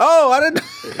went. Oh, I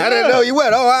didn't know you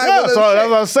went. Oh, I Yeah, so that's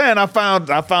what I'm saying.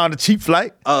 I found a cheap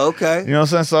flight. Oh, okay. You know what I'm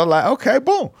saying? So I'm like, okay,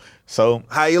 boom. So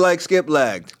How you like Skip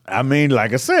Lagged? I mean,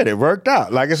 like I said, it worked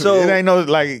out. Like it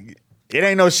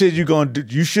ain't no shit you gonna do.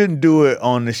 You shouldn't do it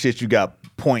on the shit you got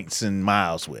points and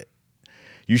miles with.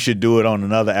 You should do it on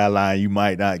another airline you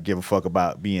might not give a fuck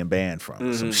about being banned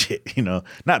from. Some shit,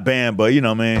 not banned, but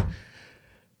man.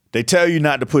 They tell you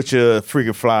not to put your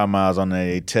freaking flyer miles on there.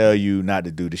 They tell you not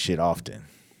to do the shit often.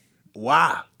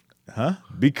 Why? Huh?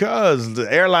 Because the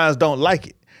airlines don't like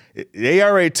it. They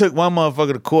already took one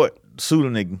motherfucker to court, sued a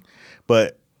nigga,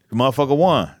 but the motherfucker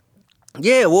won.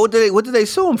 Yeah, what did they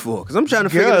sue him for? Because I'm trying to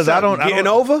figure this out. Getting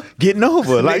over? Getting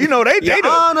over. Like, they Your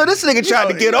Honor, this nigga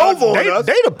tried to get over on us.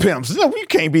 They the pimps. You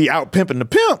can't be out pimping the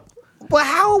pimp. But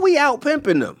how are we out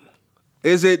pimping them?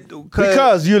 Is it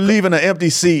because you're leaving an empty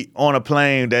seat on a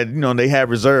plane that they have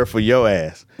reserved for your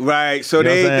ass? Right. So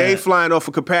they flying off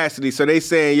of capacity. So they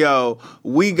saying, yo,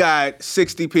 we got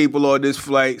 60 people on this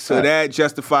flight, so that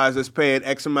justifies us paying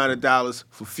X amount of dollars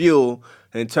for fuel.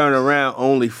 And turn around,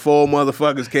 only 4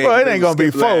 motherfuckers came. Well, it ain't gonna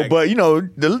be 4, but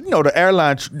the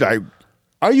airline. Like,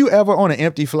 are you ever on an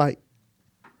empty flight?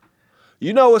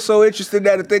 You know what's so interesting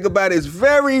that to think about? It's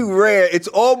very rare. It's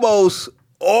almost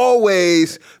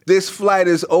always this flight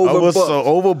is overbooked. So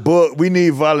overbooked. We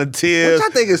need volunteers. Which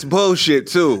I think is bullshit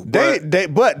too.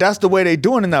 But that's the way they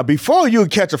doing it now. Before you would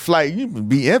catch a flight, you would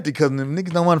be empty because them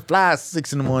niggas don't want to fly at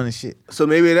 6 a.m. and shit. So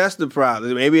maybe that's the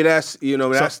problem. Maybe that's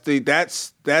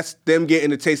that's them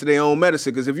getting a taste of their own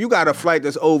medicine. Because if you got a flight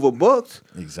that's overbooked,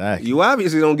 exactly, you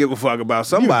obviously don't give a fuck about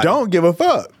somebody. You don't give a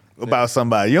fuck about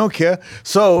somebody. You don't care.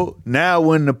 So now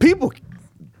when the people,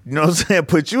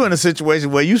 put you in a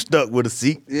situation where you stuck with a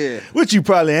seat, which you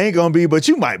probably ain't gonna be, but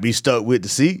you might be stuck with the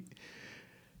seat.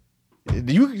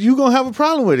 You gonna have a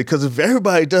problem with it because if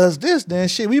everybody does this, then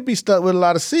shit, we'd be stuck with a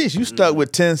lot of seats. You stuck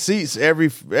with 10 seats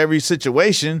every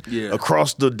situation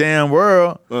across the damn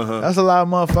world. That's a lot of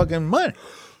motherfucking money.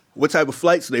 What type of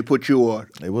flights did they put you on?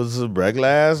 It was a regular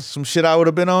ass, some shit I would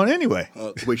have been on anyway.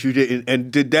 Which you didn't.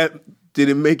 And did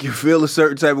it make you feel a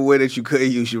certain type of way that you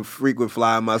couldn't use your frequent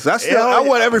flying miles? I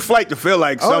want every flight to feel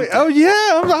like something. Oh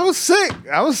yeah, I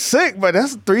was sick, but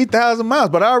that's 3,000 miles.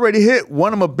 But I already hit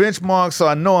one of my benchmarks, so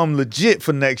I know I'm legit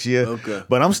for next year. Okay.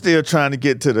 But I'm still trying to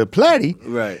get to the platy.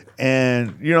 Right.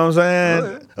 And you know what I'm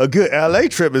saying? A good LA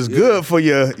trip is good for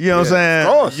your, you know what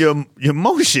I'm saying? Your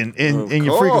motion and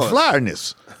your freaking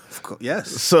flyerness. Yes.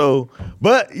 So,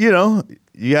 but you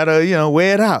gotta,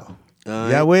 weigh it out.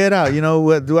 Yeah, weigh it out.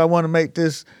 What do I want to make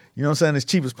this, as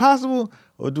cheap as possible,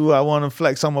 or do I want to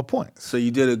flex on my points? So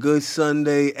you did a good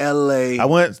Sunday, LA.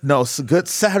 Good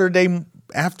Saturday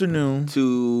afternoon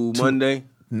to Monday.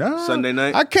 No, Sunday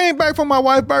night. I came back from my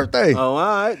wife's birthday. Oh, all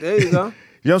right, there you go. You know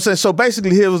what I'm saying? So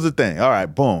basically, here was the thing. All right,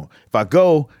 boom. If I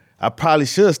go, I probably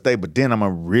should stay, but then I'm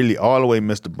gonna really all the way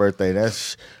miss the birthday.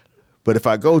 But if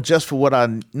I go just for what I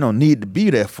need to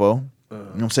be there for, you know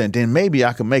what I'm saying? Then maybe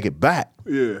I can make it back.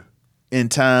 Yeah. In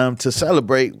time to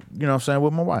celebrate,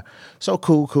 with my wife. So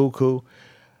cool.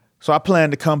 So I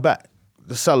plan to come back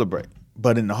to celebrate.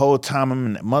 But in the whole time I'm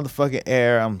in that motherfucking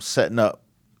air, I'm setting up,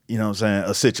 you know what I'm saying,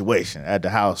 a situation at the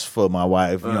house for my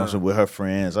wife, you know what I'm saying, with her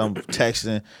friends. I'm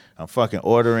texting, I'm fucking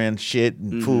ordering shit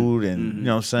and food and, you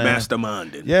know what I'm saying?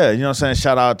 Masterminding. Yeah, you know what I'm saying?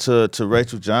 Shout out to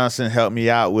Rachel Johnson, helped me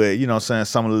out with, you know what I'm saying,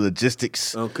 some of the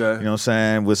logistics. Okay. You know what I'm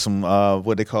saying, with some,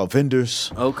 what they call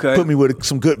vendors. Okay. Put me with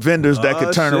some good vendors that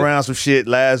could turn around some shit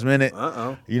last minute.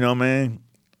 You know what I mean?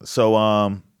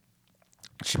 So,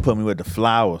 she put me with the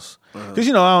flowers. Because,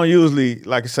 you know, I don't usually,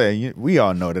 like I say, we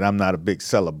all know that I'm not a big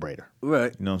celebrator.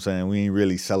 Right. You know what I'm saying? We ain't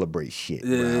really celebrate shit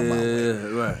around my way.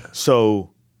 Right.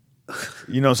 So,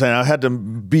 you know what I'm saying? I had to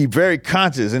be very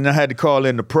conscious, and I had to call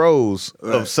in the pros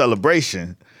of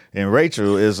celebration. And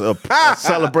Rachel is a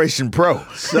celebration pro.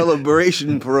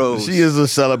 Celebration pros. She is a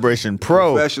celebration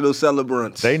pro. Professional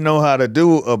celebrants. They know how to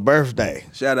do a birthday.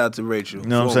 Shout out to Rachel. You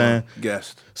know what I'm saying?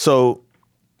 Guest. So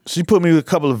she put me with a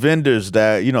couple of vendors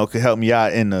that, you know, could help me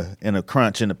out in a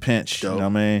crunch, in a pinch. Dope. You know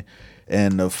what I mean?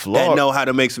 And the floor. That know how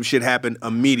to make some shit happen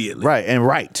immediately. Right, and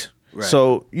right.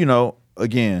 So, you know,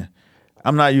 again,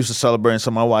 I'm not used to celebrating,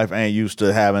 so my wife ain't used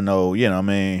to having no, you know what I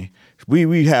mean?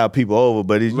 We have people over,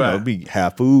 but it's, you know, we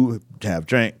have food, have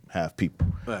drink, have people.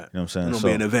 Right. You know what I'm saying? It's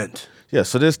gonna be an event. Yeah,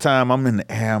 so this time I'm in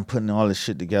the air, I'm putting all this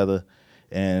shit together.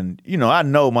 And, you know, I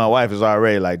know my wife is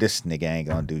already like, this nigga ain't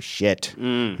gonna do shit. You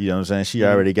know what I'm saying? She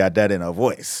already got that in her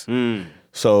voice.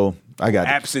 So I got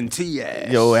absentee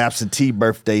ass. Absentee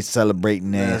birthday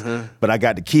celebrating ass. But I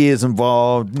got the kids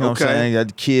involved. You know what I'm saying? Got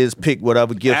the kids pick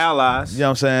whatever gift. Allies. You know what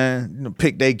I'm saying? You know,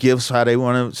 pick their gifts, how they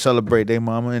want to celebrate their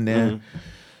mama. And then,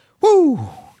 woo! You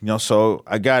know, so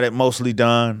I got it mostly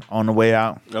done on the way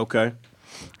out. Okay.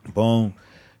 Boom.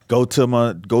 Go to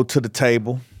the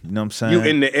table. You know what I'm saying? You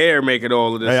in the air making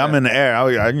all of this. Hey, I'm in the air.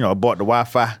 I bought the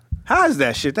Wi-Fi. How is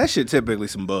that shit? That shit typically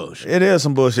some bullshit. It is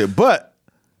some bullshit. But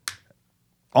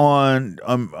on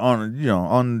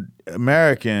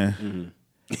American,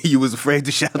 you was afraid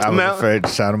to shout them out? I was afraid to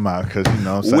shout them out because, you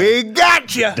know what I'm saying? We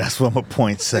got you. That's what my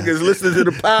points at. Niggas listening to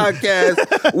the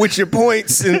podcast with your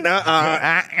points and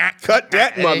cut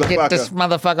that motherfucker. Get this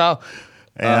motherfucker.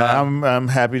 And I'm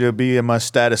happy to be in my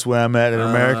status where I'm at in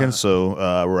American, so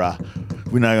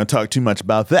we're not going to talk too much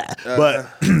about that. But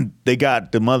they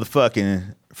got the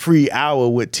motherfucking free hour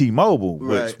with T-Mobile,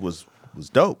 which was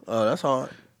dope. Oh, that's hard.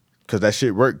 Because that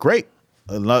shit worked great.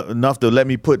 Enough to let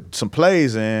me put some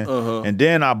plays in. And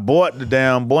then I bought the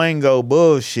damn Boingo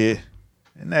bullshit,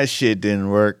 and that shit didn't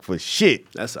work for shit.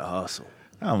 That's a hustle.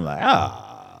 I'm like,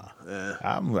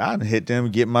 I'd hit them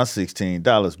and get my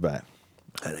 $16 back.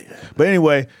 But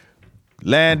anyway,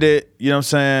 landed, you know what I'm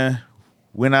saying?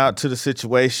 Went out to the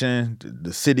situation.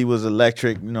 The city was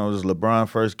electric. You know, it was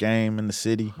LeBron's first game in the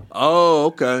city. Oh,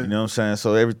 okay. You know what I'm saying?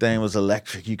 So everything was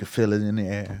electric. You could feel it in the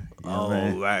air. You know what I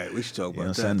mean? Right. We should talk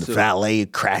about that, The too. valet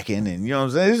cracking and, you know what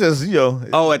I'm saying? It's just, you know.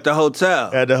 Oh, at the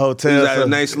hotel? At the hotel. You was at a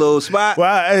nice little spot?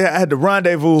 Well, I had the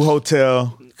Rendezvous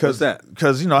Hotel. What's that?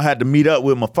 Because, you know, I had to meet up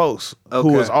with my folks who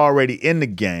was already in the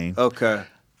game. Okay.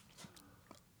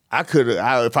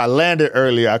 If I landed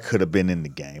earlier, I could have been in the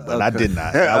game, but I did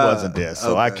not. I wasn't there,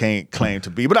 so I can't claim to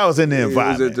be. But I was in the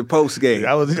environment. It was at the post game.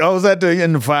 I was at the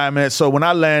environment. So when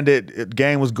I landed, the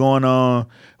game was going on.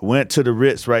 Went to the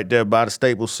Ritz right there by the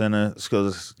Staples Center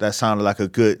because that sounded like a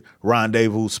good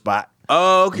rendezvous spot.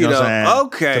 Oh, okay, you know what I'm saying?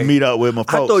 Okay. To meet up with my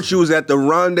folks. I thought you was at the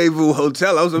Rendezvous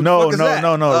Hotel. I was like, no.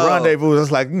 Oh. Rendezvous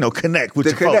is like, you know, connect with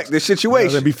your folks. The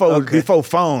situation. You know, before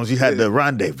phones, you had the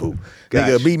rendezvous.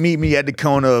 Gotcha. Nigga, meet me at the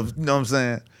corner of, you know what I'm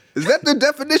saying? Is that the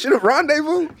definition of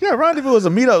rendezvous? Yeah, rendezvous is a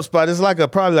meetup spot. It's like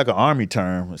probably like an army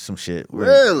term or some shit.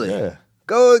 Really? Yeah.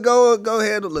 Go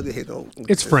ahead and look at here.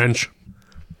 It's French.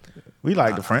 We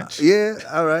like the French. Yeah,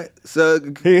 all right. So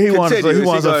he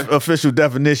wants an official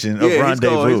definition of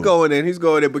rendezvous. He's going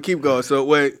in, but keep going. So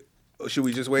wait, should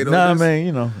we just wait on this? Nah, man,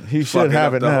 you know, he should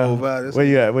have it now. Where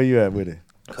you at with it?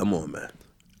 Come on, man.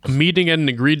 A meeting at an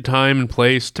agreed time and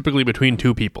place, typically between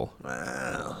two people. Wow.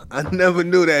 I never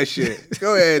knew that shit.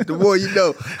 Go ahead. The more you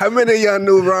know. How many of y'all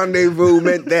knew rendezvous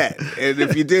meant that? And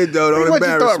if you did, though, don't embarrass me.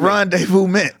 What you thought rendezvous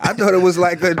meant? I thought it was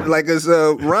like a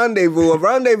rendezvous. A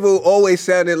rendezvous always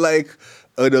sounded like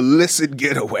an illicit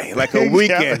getaway, like a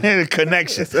weekend. A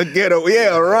connection. A getaway.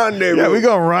 Yeah, a rendezvous. Yeah, we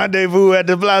gonna rendezvous at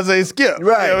the Blase Skip.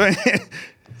 Right. You know what I mean?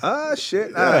 Ah,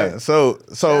 shit. All Yeah, right. so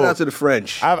Shout out to the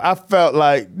French. I felt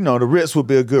like, you know, the Ritz would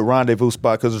be a good rendezvous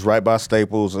spot because it's right by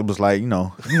Staples. It was like, you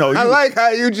know. I like how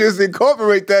you just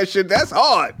incorporate that shit. That's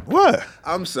hard. What?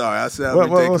 I'm sorry. I sound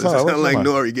What's ridiculous. hard? I What's sound like hard?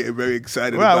 Nori getting very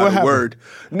excited What about a happened? word.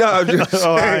 No, I'm just saying.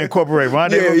 Oh, I incorporate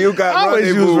rendezvous. Yeah, you got I always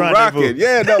use rendezvous rendezvous. rocking.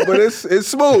 Yeah, no, but it's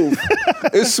smooth.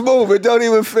 It's smooth. It don't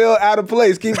even feel out of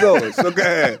place. Keep going. So go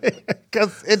ahead.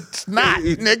 Because it's not,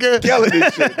 nigga. Killing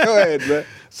this shit. Go ahead, man.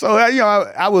 So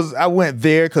I went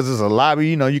there because it's a lobby.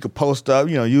 You could post up.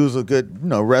 Use a good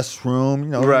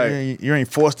restroom. Right. You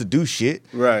ain't forced to do shit.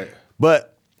 Right.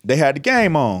 But they had the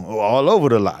game on all over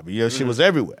the lobby. Shit was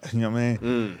everywhere. You know what I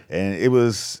mean? And it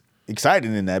was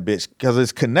exciting in that bitch because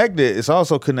it's connected. It's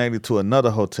also connected to another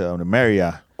hotel, the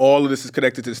Marriott. All of this is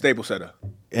connected to the Staples Center.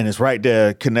 And it's right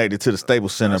there connected to the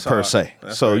Staples Center se.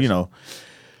 So,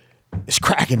 it's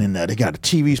cracking in there. They got a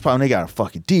TV spot. They got a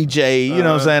fucking DJ. You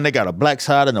know what I'm saying? They got a black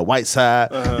side and a white side.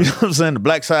 You know what I'm saying? The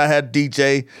black side had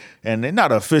DJ, and they're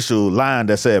not an official line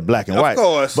that said black and white. Of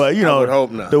course. But, I would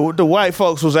hope not. The white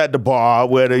folks was at the bar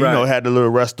where they, had the little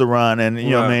restaurant, and,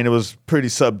 you know what I mean? It was pretty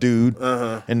subdued,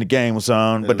 and the game was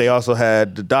on. But they also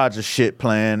had the Dodgers shit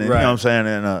playing, and, you know what I'm saying,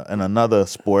 and another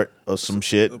sport or some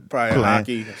shit. Probably playing.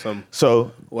 hockey or some.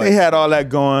 So they had all that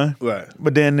going. Right.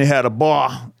 But then they had a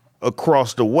bar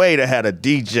across the way that had a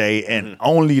DJ and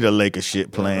only the Lakers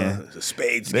shit playing. It's a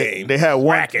Spades game. They had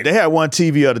one. Racket. They had one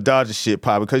TV of the Dodgers shit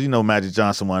popping because Magic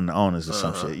Johnson one of the owners or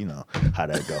some shit. You know how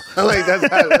that go. Like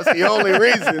that's the only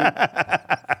reason.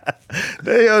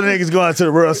 They other niggas going to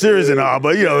the World Series and all,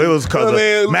 but it was because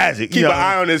of Magic. Keep an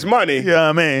eye on his money. You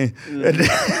know what I mean?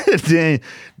 And then,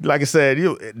 like I said,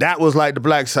 that was like the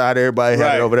black side. Everybody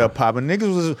had it over there popping.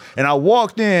 Niggas was, and I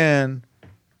walked in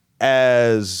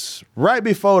as right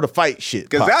before the fight shit.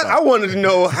 Because I wanted to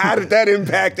know how did that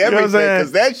impact everything?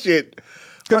 Because that shit.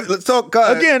 Let's talk.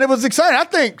 Again, it was exciting. I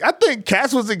think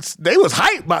cats they was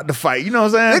hyped about the fight. You know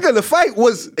what I'm saying? Nigga, the fight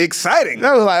was exciting.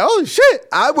 I was like, oh shit.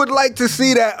 I would like to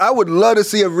see that. I would love to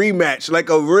see a rematch, like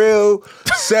a real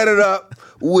set it up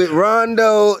with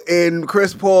Rondo and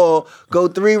Chris Paul go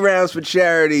 3 rounds for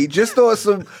charity. Just on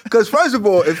some, because first of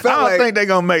all, it felt I like don't think they're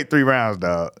gonna make 3 rounds,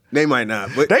 dog. They might not,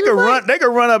 but they could run. They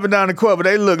could run up and down the court, but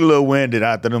they look a little winded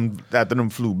after them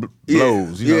flu blows. You know what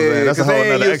I'm saying? That's a whole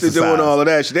they other ain't used exercise. to doing all of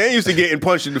that shit. They ain't used to getting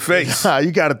punched in the face.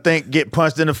 You got to get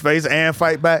punched in the face and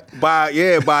fight back by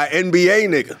NBA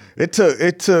nigga. It took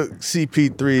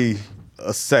CP3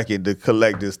 a second to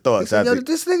collect his thoughts.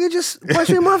 This nigga just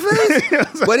punched me in my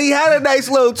face. But he had a nice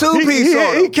little 2-piece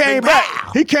on him. He came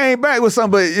back. He came back with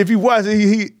something, but if you watch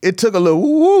it, it took a little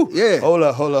woo. Yeah. Hold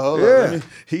up. Yeah.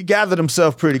 He gathered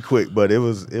himself pretty quick, but it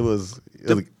was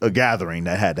a gathering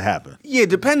that had to happen. Yeah,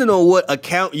 depending on what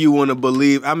account you want to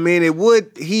believe. I mean,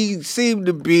 he seemed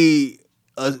to be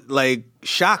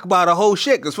shocked by the whole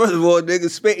shit. Because first of all, nigga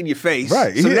spit in your face.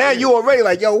 Right. So now you already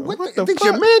like, yo, what the fuck?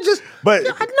 Your man just, I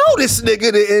know this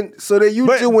nigga. And so then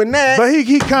doing that. But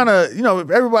he kind of,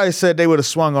 everybody said they would have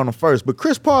swung on him first. But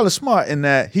Chris Paul is smart in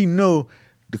that he knew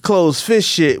the closed fist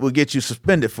shit would get you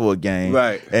suspended for a game.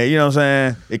 Right. And you know what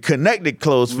I'm saying? It connected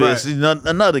closed fist in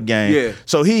another game. Yeah.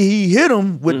 So he hit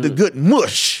him with the good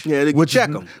mush. Yeah, they check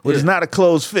him. Which is not a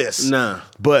closed fist. Nah.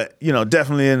 But,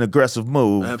 definitely an aggressive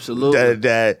move. Absolutely.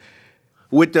 That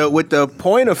with the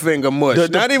pointer finger mush.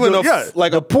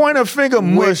 The pointer finger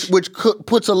mush. Which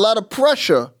puts a lot of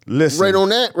pressure right on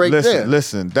that there.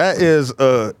 Listen, that is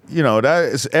that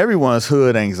is everyone's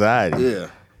hood anxiety. Yeah.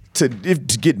 To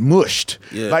get mushed.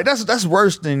 Yeah. Like that's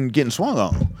worse than getting swung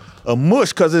on. A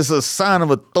mush, because it's a sign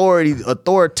of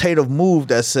authoritative move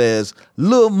that says,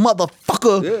 little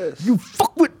motherfucker, you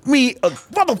fuck with me a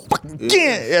motherfucking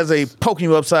again, as they poking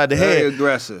you upside the head. Very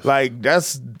aggressive. Like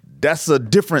that's a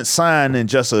different sign than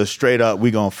just a straight up we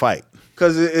gonna fight.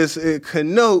 Because it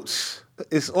connotes,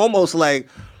 it's almost like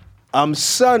I'm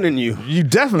sunning you. You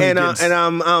definitely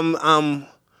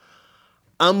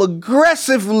I'm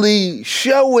aggressively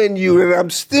showing you that I'm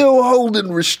still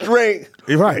holding restraint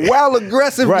while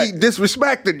aggressively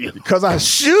disrespecting you. Because I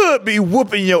should be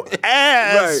whooping your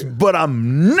ass, but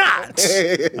I'm not.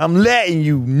 I'm letting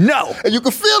you know. And you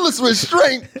can feel this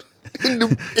restraint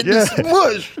in this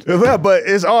mush. Yeah, but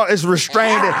it's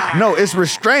restrained. It's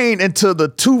restrained until the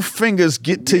 2 fingers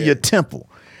get to your temple.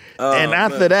 And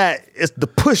after that, it's the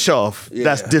push-off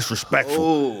that's disrespectful.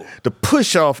 Ooh. The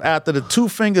push-off after the 2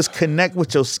 fingers connect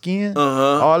with your skin,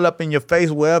 all up in your face,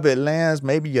 wherever it lands,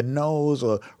 maybe your nose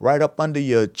or right up under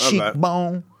your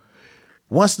cheekbone.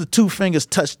 Once the 2 fingers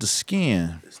touch the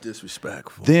skin, it's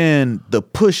disrespectful. Then the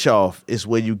push-off is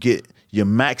where you get your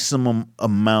maximum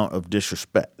amount of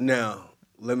disrespect. Now,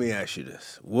 let me ask you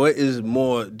this. What is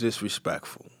more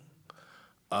disrespectful?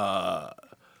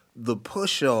 The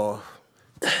push-off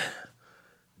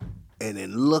and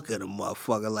then look at a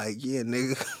motherfucker like, yeah,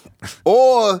 nigga.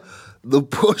 Or the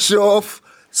push off,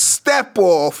 step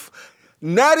off,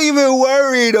 not even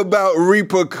worried about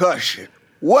repercussion.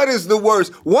 What is the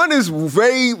worst? One is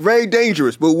very, very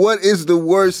dangerous, but what is the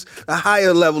worst, a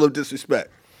higher level of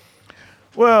disrespect?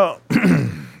 Well,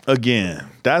 again,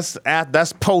 that's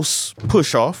post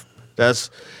push off.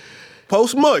 That's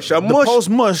post mush.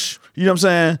 Post mush You know what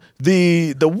I'm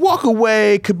saying? The walk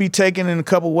away could be taken in a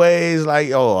couple ways, like,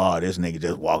 oh, this nigga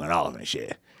just walking off and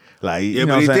shit. Like, you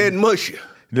know but he what I'm saying? did mush you.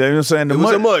 You know what I'm saying? It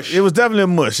was a mush. It was definitely a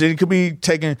mush. It could be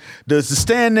taken to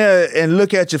stand there and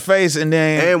look at your face and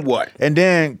then And what? And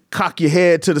then cock your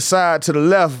head to the side, to the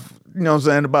left, you know what I'm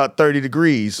saying, about 30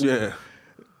 degrees. Yeah.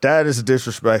 That is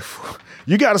disrespectful.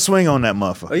 You got to swing on that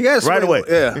motherfucker. You gotta right swing, away.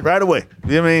 yeah. Right away.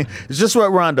 You know what I mean? It's just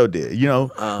what Rondo did. You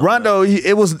know, Rondo,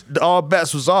 it was all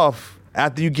bets was off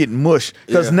after you get mushed.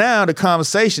 Because now the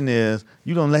conversation is,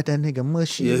 you don't let that nigga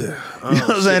mush you. Yeah. You know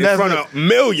what I'm saying? In front of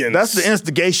millions. That's the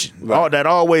instigation. All that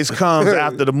always comes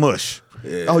after the mush.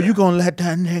 Yeah. Oh, you gonna let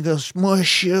that nigga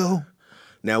smush you?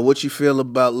 Now, what you feel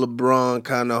about LeBron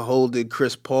kind of holding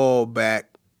Chris Paul back?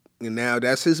 And now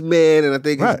that's his man, and I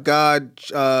think Right. he's God,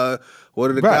 one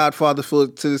of the Right. godfathers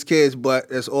to his kids, but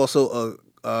there's also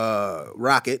a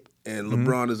Rocket, and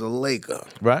LeBron is a Laker.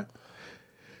 Right.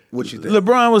 What you think?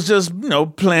 LeBron was just,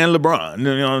 playing LeBron. You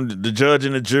know, the judge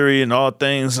and the jury and all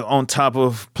things on top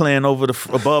of playing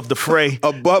above the fray.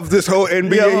 Above this whole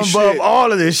NBA Above shit.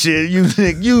 all of this shit. You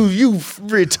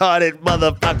retarded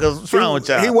motherfuckers. What's wrong with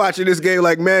y'all? He watching this game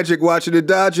like Magic watching the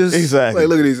Dodgers. Exactly. Like,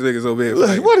 look at these niggas over here. Look,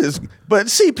 fighting. what is? But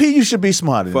CP, you should be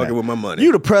smarter than Fucking that. with my money.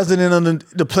 You the president of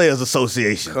the Players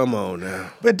Association. Come on now.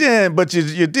 But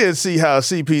you did see how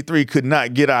CP3 could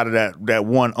not get out of that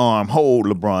one arm hold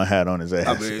LeBron had on his ass.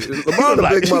 I mean, LeBron a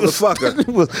big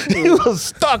motherfucker. He was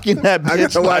stuck in that bitch. I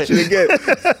got to watch it again.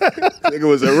 Nigga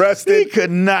was He arrested.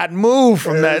 could not move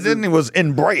from that. Then he was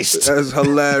embraced. That's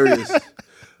hilarious.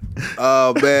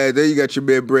 Oh man, then you got your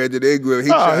man Brandon Ingram. He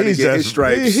trying to get his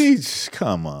stripes. He's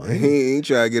come on. He ain't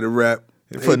trying to get a rap.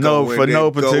 For no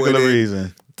particular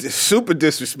reason. Super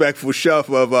disrespectful shove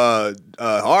of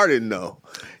Harden though.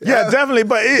 Yeah, definitely.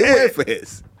 But He went for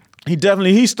his.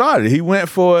 he started. He went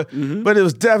for it, Mm-hmm. but it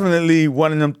was definitely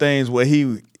one of them things where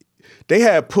they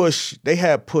had pushed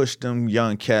them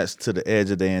young cats to the edge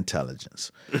of their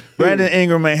intelligence. Brandon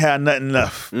Ingram ain't had nothing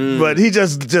left, but he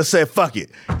just said fuck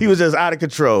it. He was just out of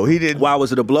control. He didn't. Why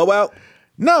was it a blowout?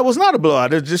 No, it was not a blowout.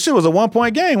 This shit was a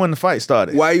 1-point game when the fight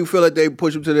started. Why you feel like they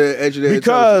push him to the edge of their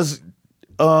intelligence?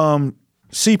 Because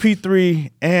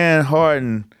CP3 and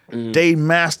Harden, they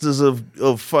masters of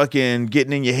fucking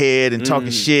getting in your head and talking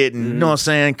shit and you know what I'm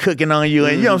saying, cooking on you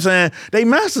and you know what I'm saying. They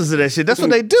masters of that shit. That's what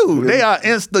they do. They are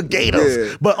instigators,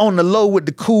 Yeah. but on the low with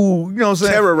the cool. You know what I'm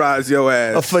saying. Terrorize your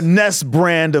ass. A finesse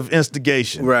brand of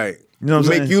instigation. Right. You know what I'm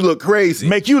Make saying? you look crazy.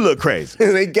 Make you look crazy.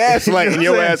 they gaslighting You know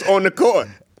your what I'm ass saying? on the court.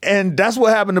 And that's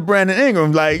what happened to Brandon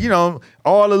Ingram. Like,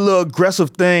 all the little aggressive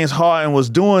things Harden was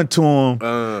doing to him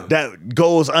that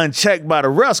goes unchecked by the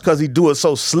refs because he do it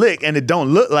so slick and it don't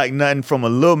look like nothing from a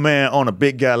little man on a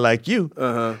big guy like you.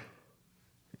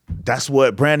 That's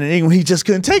what Brandon Ingram, he just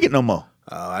couldn't take it no more.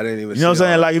 Oh, I didn't even You know what I'm see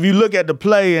saying? all Like, if you look at the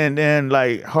play and then,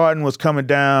 like, Harden was coming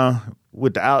down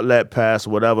with the outlet pass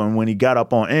or whatever, and when he got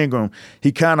up on Ingram,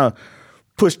 he kind of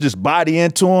pushed his body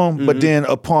into him, but then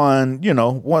upon,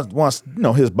 once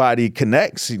his body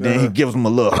connects, then he gives him a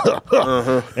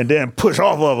little and then push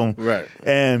off of him. Right.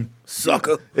 And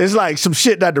sucker. it's like some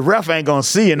shit that the ref ain't gonna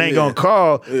see and ain't gonna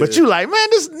call. But you like, man,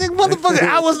 this nigga motherfucker,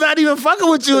 I was not even fucking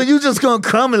with you and you just gonna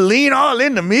come and lean all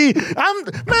into me. Man,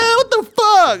 what the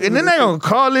fuck? And then they gonna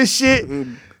call this shit.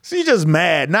 So you just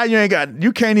mad. Now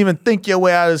you can't even think your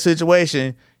way out of the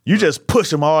situation. You just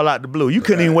push them all out the blue. You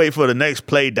couldn't even wait for the next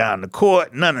play down the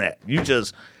court. None of that.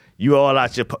 You all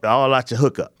out your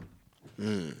hookup.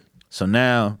 So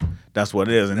now that's what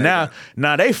it is. And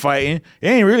now they fighting. It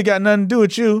ain't really got nothing to do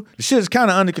with you. The shit's kind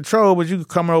of under control, but you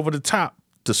coming over the top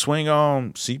to swing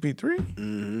on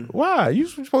CP3. Why? You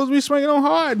supposed to be swinging on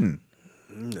Harden.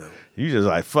 No. You just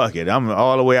like, fuck it. I'm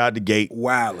all the way out the gate.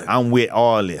 Wildin'. I'm with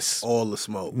all this. All the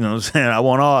smoke. You know what I'm saying? I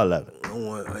want all of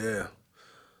it. Yeah.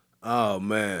 Oh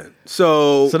man.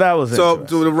 So that was so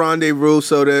interesting. the rendezvous.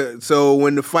 So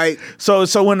when the fight. So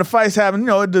when the fights happen,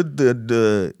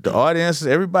 the audience,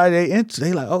 everybody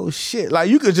they like, oh shit. Like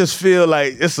you could just feel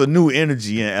like it's a new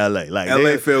energy in LA. Like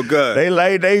LA feel good.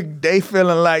 They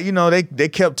feeling like, they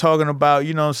kept talking about,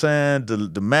 you know what I'm saying,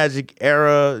 the Magic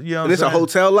era, you know what I'm This saying? a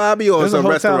hotel lobby or This it's is a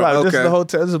a hotel restaurant? lobby. Okay. This is the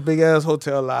hotel. This is a big ass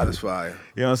hotel lobby. That's fire.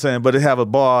 You know what I'm saying? But it have a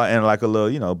bar and like a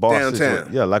little, bar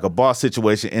Downtown. like a bar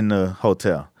situation in the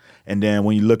hotel. And then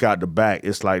when you look out the back,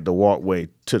 it's like the walkway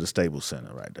to the Staples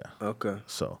Center right there. Okay.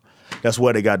 So that's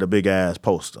where they got the big ass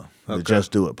poster, the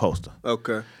Just Do It poster.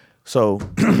 Okay. So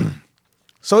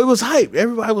it was hype.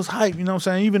 Everybody was hype, you know what I'm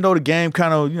saying? Even though the game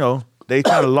kind of, they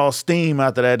kind of lost steam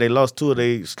after that. They lost 2 of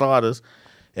their starters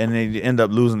and they end up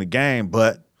losing the game.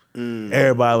 But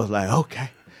everybody was like,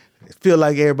 okay. It feel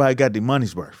like everybody got their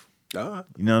money's worth. All right.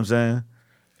 You know what I'm saying?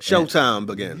 Showtime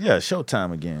began. Yeah,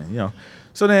 showtime again. You know.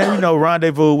 So then, you know,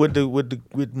 rendezvous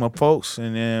with my folks,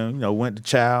 and then, you know, went to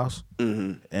Child's,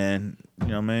 and you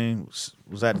know what I mean,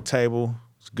 was at the table.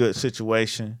 It's a good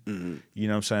situation. You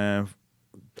know what I'm saying?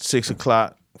 6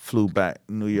 o'clock, flew back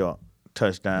New York,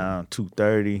 touchdown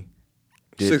 2:30.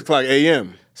 6 o'clock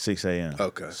a.m. 6 a.m.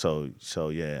 Okay. So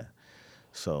yeah,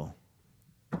 so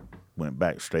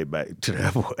went straight back to the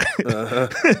airport,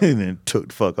 and then took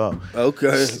the fuck off.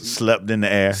 Okay. Slept in the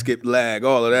air. Skip lag,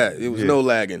 all of that. It was no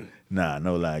lagging. Nah,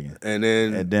 no lagging. And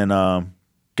then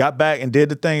got back and did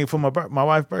the thing for my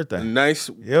wife's birthday. nice.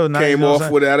 It was nice. Came you know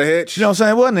off without a hitch. You know what I'm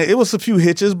saying? Wasn't it? It was a few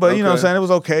hitches, but you know what I'm Okay. saying? It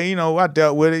was okay. You know, I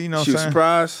dealt with it. You know what She I'm was saying?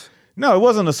 surprised. No, it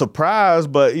wasn't a surprise,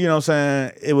 but you know what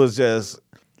I'm saying?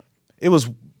 It was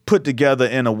put together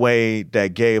in a way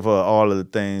that gave her all of the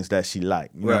things that she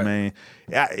liked. You know what I mean?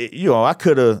 I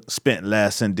could have spent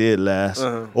less and did less,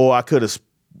 or I could have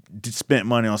spent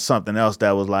money on something else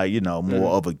that was like, you know,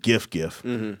 more of a gift.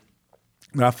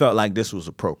 But I felt like this was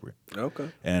appropriate. Okay.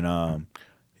 And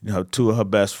you know, 2 of her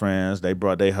best friends, they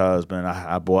brought their husband.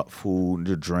 I bought food,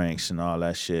 the drinks, and all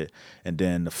that shit. And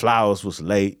then the flowers was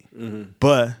late,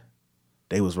 but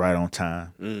they was right on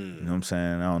time. You know what I'm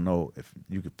saying? I don't know if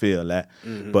you could feel that,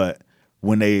 but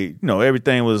when they, you know,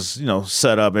 everything was, you know,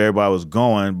 set up, everybody was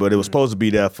going, but it was supposed to be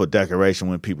there for decoration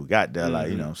when people got there.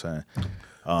 Like, you know what I'm saying?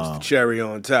 The cherry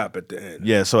on top at the end.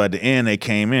 Yeah, so at the end they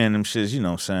came in, them shits, you know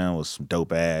what I'm saying, was some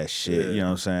dope ass shit, you know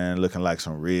what I'm saying, looking like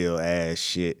some real ass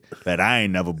shit that I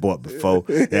ain't never bought before,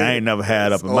 that I ain't never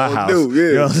had up in my all house. new, yeah.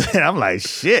 You know what I'm saying? I'm like,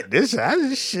 shit, this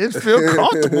shit feel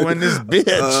comfortable in this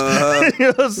bitch. You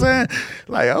know what I'm saying?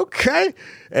 Like, okay.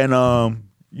 And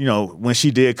you know, when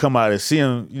she did come out and see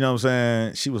him, you know what I'm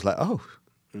saying, she was like, oh.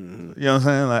 You know what I'm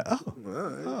saying? Like,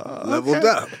 Leveled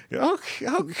up.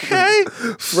 Okay.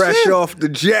 Fresh Shit. off the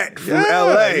jet from Yeah,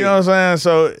 LA. You know what I'm saying?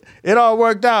 So it all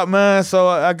worked out, man. So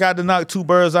I got to knock 2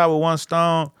 birds out with one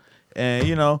stone, and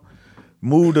you know,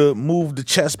 move the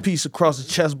chess piece across the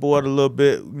chessboard a little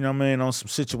bit. You know what I mean? On some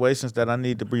situations that I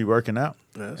need to be working out,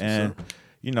 and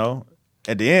you know,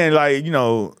 at the end, like, you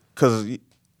know, because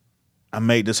I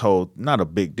made this whole, not a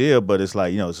big deal, but it's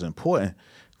like, you know, it's important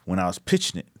when I was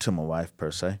pitching it to my wife per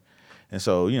se. And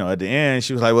so, you know, at the end,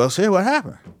 she was like, well, say what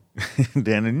happened.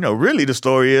 Then, you know, really the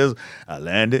story is I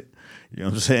landed, you know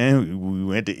what I'm saying? We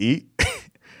went to eat,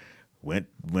 went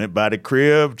by the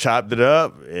crib, chopped it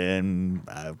up, and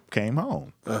I came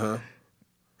home.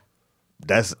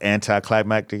 That's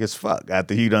anticlimactic as fuck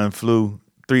after he done flew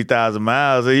 3,000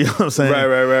 miles, you know what I'm saying?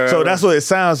 Right. So that's what it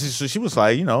sounds. So she was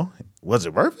like, you know, was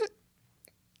it worth it?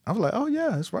 I was like, oh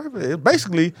yeah, it's worth it.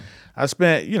 Basically, I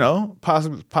spent, you know,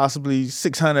 possibly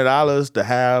 $600 to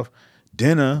have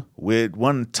dinner with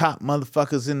one of the top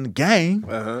motherfuckers in the game.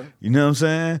 You know what I'm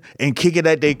saying? And kick it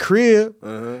at their crib.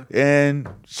 And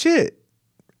shit,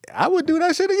 I would do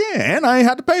that shit again. And I ain't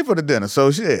have to pay for the dinner. So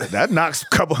shit, that knocks a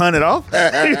couple hundred off. You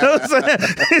know what I'm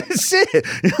saying? Shit.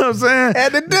 You know what I'm saying?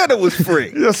 And the dinner was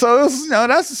free. Yeah, so it was, you know,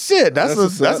 that's shit. That's a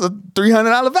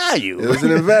 $300 value. It was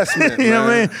an investment. You know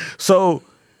what I mean? So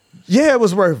yeah, it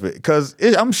was worth it because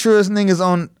I'm sure it's niggas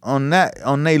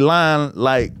on they line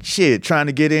like shit trying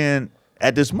to get in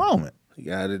at this moment. You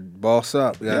got to boss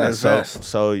up. You got to invest.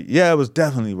 So yeah, it was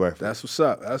definitely worth it. That's what's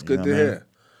up. That's good know to what I mean? hear.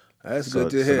 That's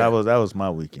good to So hear. that was my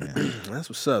weekend. That's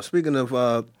what's up. Speaking of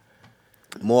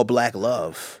more black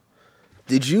love,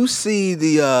 did you see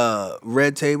the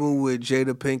Red Table with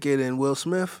Jada Pinkett and Will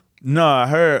Smith? No, I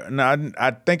heard. No,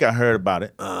 I think I heard about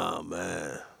it. Oh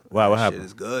man. Wow, what That happened? shit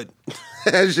is good.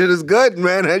 That shit is good,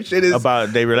 man. That shit is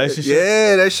About their relationship?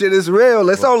 Yeah, that shit is real.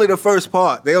 That's only the first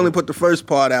part. They only put the first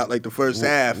part out, like the first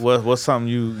half. What's something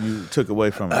you took away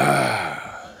from it?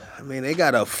 I mean, they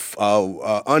got a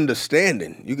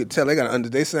understanding. You could tell they got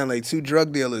they sound like 2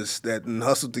 drug dealers that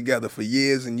hustled together for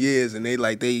years and years, and they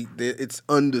it's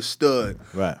understood.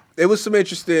 Right. It was some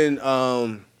interesting. It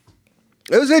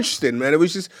was interesting, man.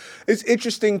 It's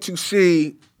interesting to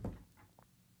see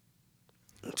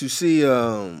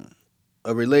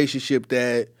a relationship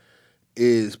that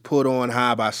is put on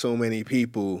high by so many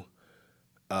people,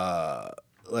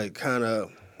 like kind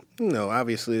of, you know,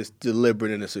 obviously it's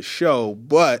deliberate and it's a show,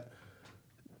 but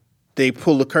they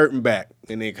pull the curtain back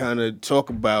and they kind of talk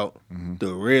about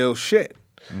the real shit.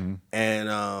 And,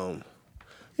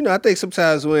 you know, I think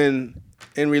sometimes when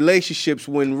in relationships,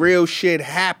 when real shit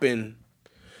happen,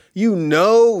 you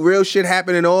know real shit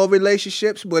happen in all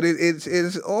relationships, but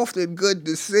it's often good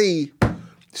to see,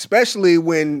 especially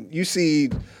when you see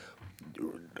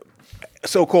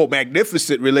so-called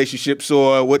magnificent relationships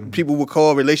or what people would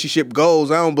call relationship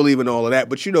goals. I don't believe in all of that,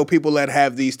 but you know, people that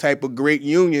have these type of great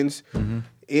unions,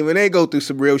 even they go through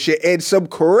some real shit and some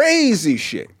crazy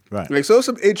shit. Right. Like so,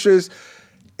 some interest.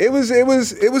 It was ill.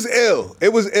 It was ill.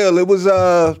 It was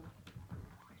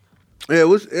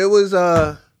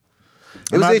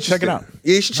interesting. Check it out.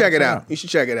 Yeah, you should check it out. You should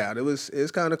check it out.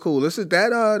 It's kind of cool. That's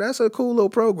a cool little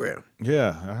program. Yeah,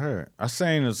 I heard. I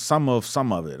seen some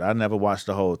of it. I never watched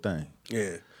the whole thing.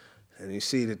 Yeah, and you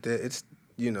see that it's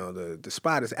the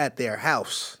spot is at their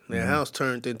house. Their house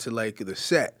turned into like the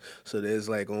set. So there's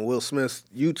like on Will Smith's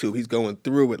YouTube, he's going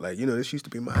through it like this used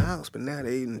to be my house, but now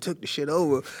they even took the shit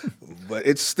over. But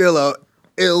it's still a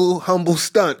ill, humble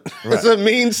stunt. Right. It's a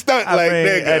mean stunt.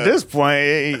 Nigga. At this point,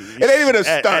 it ain't even a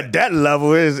stunt. At that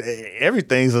level,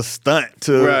 everything's a stunt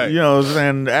to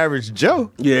the average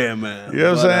Joe. Yeah, man. You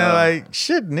know what I'm saying? Like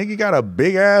shit, nigga got a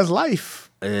big ass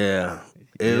life. Yeah,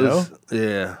 it was.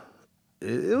 Yeah,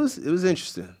 it was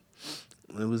interesting.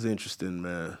 It was interesting,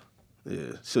 man.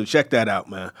 Yeah, so check that out,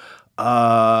 man.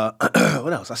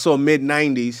 What else? I saw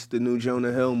mid-90s, the new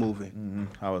Jonah Hill movie. Mm-hmm.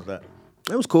 How was that?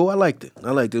 It was cool. I liked it.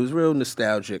 It was real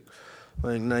nostalgic,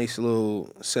 like nice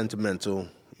little sentimental,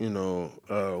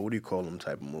 what do you call them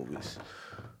type of movies?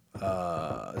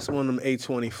 It's one of them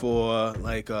A24,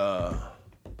 like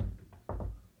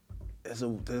it's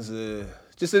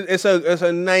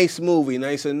a nice movie,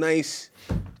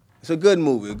 it's a good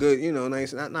movie, a good,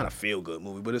 nice, not a feel good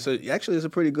movie, but it's a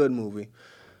pretty good movie.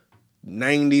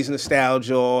 90s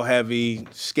nostalgia, all heavy.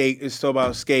 It's talk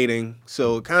about skating,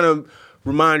 so it kind of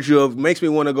reminds you of, makes me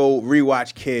want to go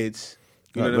rewatch Kids.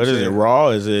 You know what I'm saying? Is it raw?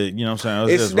 Is it, you know what I'm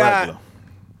saying? It's not regular?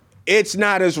 It's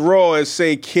not as raw as,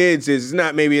 say, Kids is. It's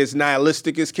not maybe as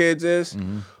nihilistic as Kids is,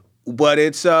 but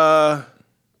it's good.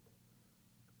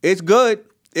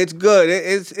 It's good.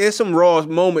 It's some raw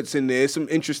moments in there. Some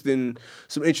interesting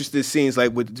scenes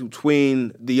like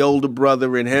between the older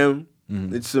brother and him.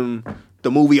 It's the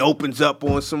movie opens up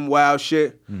on some wild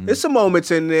shit. There's some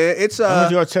moments in there. I'm gonna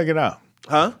go check it out.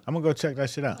 Huh? I'm gonna go check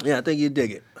that shit out. Yeah, I think you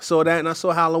dig it. I saw that and I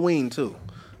saw Halloween too.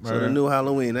 So the new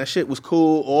Halloween. That shit was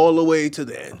cool all the way to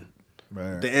the end.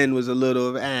 Right. The end was a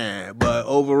little but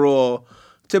overall,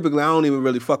 typically I don't even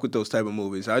really fuck with those type of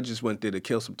movies. I just went there to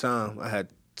kill some time. I had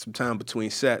some time between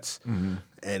sets and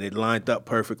it lined up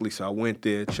perfectly, so I went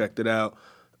there, checked it out.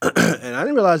 And I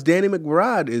didn't realize Danny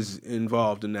McBride is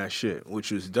involved in that shit,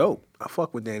 which is dope. I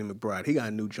fuck with Danny McBride. He got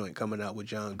a new joint coming out with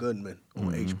John Goodman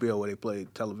on HBO where they play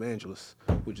televangelists,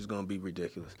 which is gonna be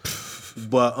ridiculous.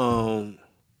 But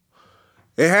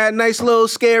it had a nice little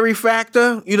scary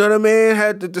factor. You know what I mean?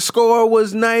 Had the score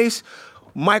was nice.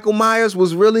 Michael Myers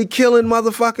was really killing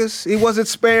motherfuckers. He wasn't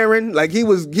sparing. Like he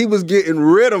was getting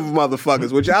rid of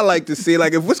motherfuckers, which I like to see.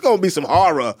 Like if it's gonna be some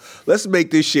horror, let's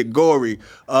make this shit gory.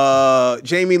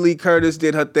 Jamie Lee Curtis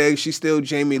did her thing. She's still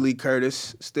Jamie Lee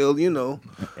Curtis. Still,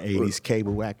 80s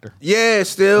cable actor. Yeah,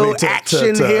 still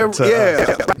action hero.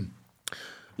 Yeah.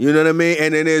 You know what I mean?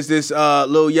 And then there's this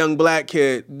little young black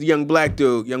kid, young black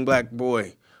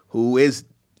boy, who is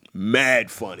mad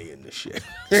funny in this shit.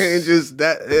 And just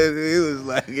that,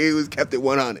 he was kept it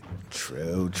 100.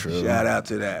 True. Shout out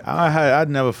to that. I'd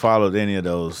never followed any of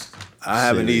those. I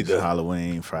haven't either.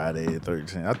 Halloween, Friday the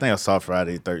 13th. I think I saw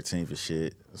Friday the 13th and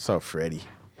shit. I saw Freddy.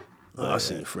 I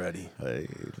seen Freddy.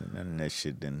 None of that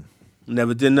shit didn't.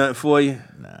 Never did nothing for you?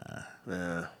 Nah.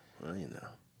 Well, Nah.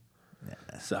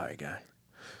 Sorry, guy.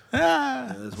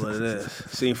 Ah. That's what it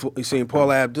is. You seen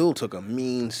Paula Abdul took a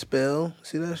mean spill.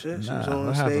 See that shit? She was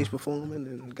on stage performing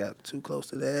and got too close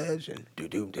to the edge and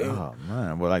do. Oh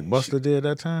man, well, like Buster did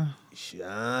that time.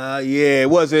 Yeah, it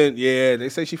wasn't. Yeah, they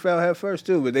say she fell head first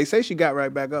too, but they say she got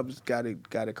right back up. Got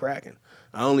it cracking.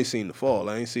 I only seen the fall.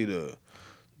 I ain't see the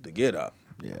get up.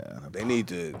 Yeah, they need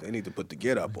to put the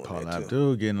get up on Paula there too.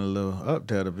 Abdul getting a little up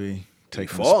there to be.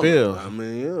 Taking a spill. I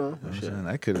mean,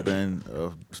 that could have been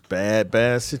a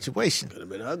bad situation. Could have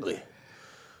been ugly.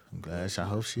 I'm glad. I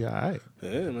hope she all right.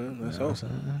 Yeah, man. That's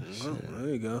awesome. There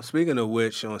you go. Speaking of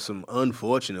which, on some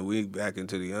unfortunate, we back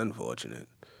into the unfortunate.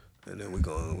 And then we're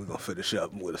gonna finish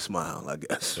up with a smile, I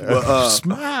guess. But,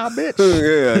 smile, bitch.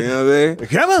 Yeah, you know what I mean?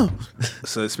 Come on.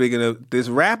 So speaking of, this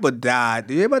rapper died.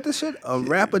 Did you hear about this shit? A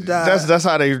rapper died. That's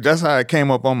how it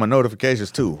came up on my notifications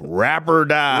too. Rapper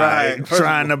died. Right.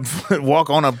 Trying to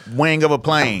walk on a wing of a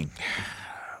plane.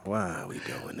 Why are we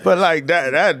doing that? But like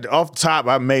that off the top,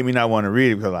 I made me not want to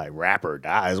read it because like rapper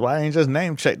dies. Why ain't just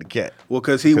name check the cat? Well,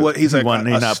 because he's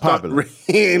not popular.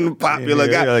 Popular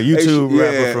guy. A YouTube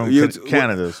rapper from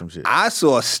Canada or some shit. I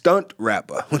saw a stunt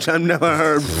rapper, which I've never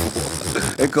heard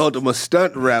before. They called him a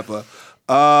stunt rapper.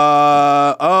 You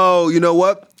know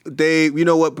what? you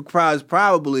know what?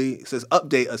 Probably says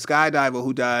update: a skydiver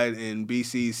who died in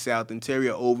BC's South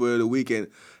Interior over the weekend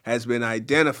has been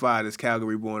identified as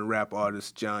Calgary-born rap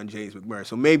artist John James McMurray.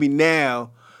 So maybe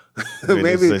now,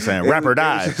 maybe they're saying rapper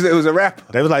died. It was a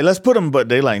rapper. They was like, let's put him, but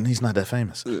they like, he's not that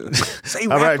famous. Say All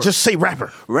rapper. right, just say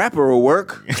rapper. Rapper will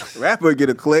work. Rapper would get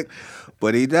a click.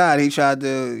 But he died. He tried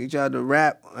to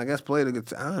rap. I guess play the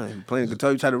guitar. Playing the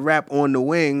guitar. He tried to rap on the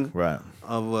wing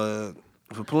of a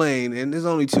plane. And there's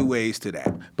only two ways to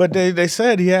that. But they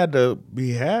said he had the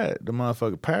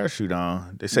motherfucking parachute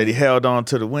on. They said he held on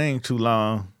to the wing too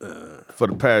long for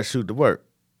the parachute to work.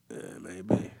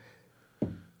 Maybe.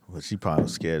 Well, she probably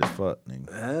was scared as fuck,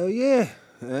 nigga. Hell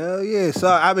yeah. So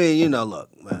I mean, look,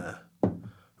 man.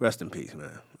 Rest in peace,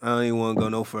 man. I don't even want to go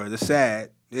no further. It's sad.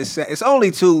 It's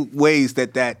only two ways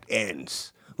that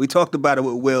ends. We talked about it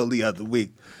with Will the other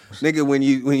week. Nigga, when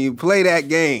you play that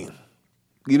game,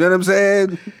 you know what I'm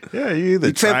saying? Yeah, you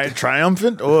either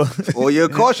triumphant or you're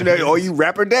cautionary or you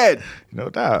rapper dead. No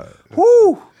doubt.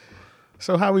 Woo!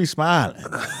 So how we smiling?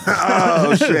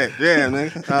 Oh shit. Yeah,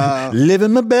 nigga.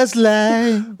 Living my best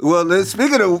life. Well,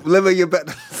 speaking of living your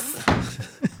best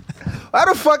How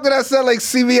the fuck did I sound like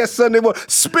CBS Sunday morning?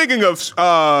 Speaking of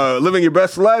living your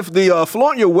best life, the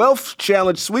Flaunt Your Wealth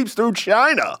Challenge sweeps through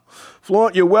China.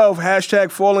 Flaunt Your Wealth,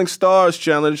 #Falling Stars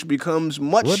Challenge becomes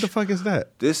much... What the fuck is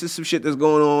that? This is some shit that's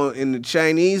going on in the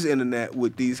Chinese internet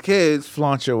with these kids.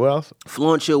 Flaunt Your Wealth?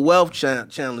 Flaunt Your Wealth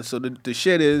Challenge. So the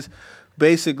shit is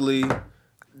basically...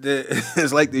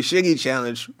 it's like the Shiggy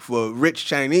Challenge for rich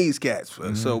Chinese cats.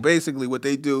 Mm-hmm. So basically what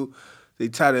they do, they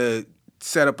try to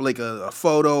set up like a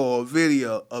photo or a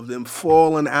video of them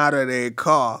falling out of their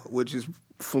car, which is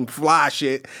from fly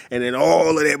shit, and then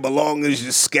all of their belongings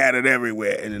just scattered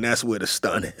everywhere, and then that's where the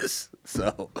stunt is.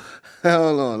 So,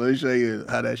 hold on, let me show you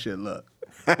how that shit look.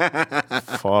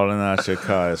 Falling out your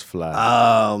car is fly.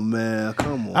 Oh man,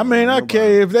 come on. I mean,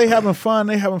 okay, if they having fun,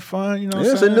 they having fun. You know, what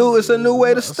I'm saying? It's a new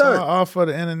way to start. It's all for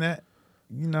the internet.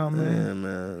 You know what I mean? Yeah,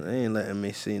 man, they ain't letting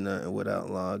me see nothing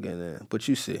without logging in. But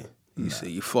you see,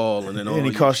 you fall and then all.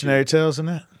 Any cautionary tales in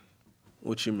that?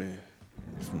 What you mean?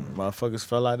 Motherfuckers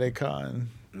fell out their car and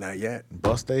not yet.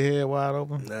 Bust their head wide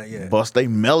open. Not yet. Bust they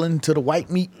melon to the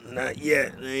white meat. Not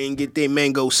yet. They ain't get their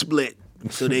mango split,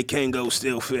 so they can go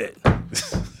still fit.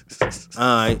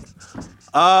 All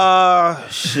right.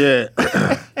 Shit.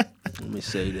 Let me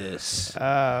say this.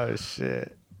 Oh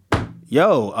shit.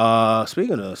 Yo,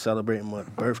 speaking of celebrating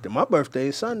my birthday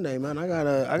is Sunday, man.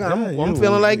 I'm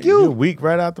feeling like you. You're a week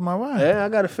right after my wife. Yeah, I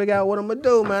gotta figure out what I'm gonna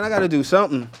do, man. I gotta do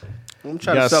something. I'm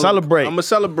trying to celebrate. I'm gonna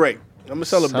celebrate.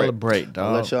 Celebrate, dog.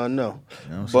 I'll let y'all know.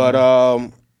 You know but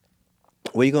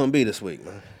where you gonna be this week,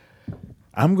 man?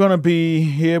 I'm gonna be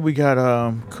here. We got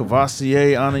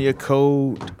Cavassier Honor Your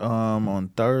Code on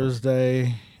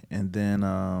Thursday, and then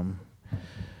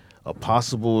a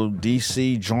possible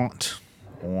DC jaunt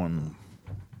on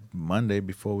Monday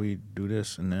before we do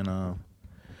this, and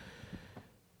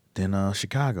then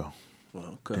Chicago.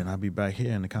 Okay. Then I'll be back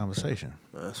here in the conversation.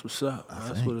 That's what's up.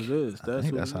 That's what it is.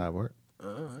 That's how it works.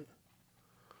 All right.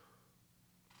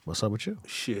 What's up with you?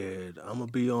 Shit, I'm going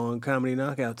to be on Comedy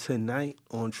Knockout tonight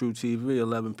on True TV,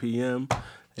 11 p.m.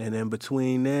 And then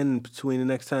between the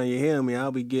next time you hear me,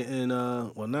 I'll be getting,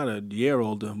 not a year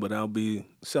older, but I'll be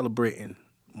celebrating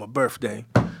my birthday.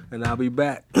 And I'll be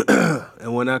back.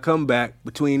 And when I come back,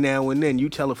 between now and then, you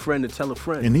tell a friend to tell a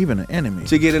friend. And even an enemy.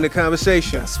 To get in the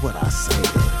conversation. That's what I say.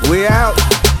 We out.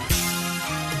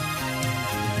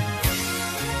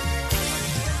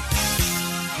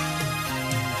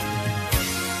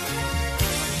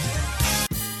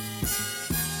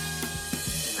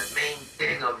 And the main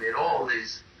thing of it all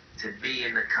is to be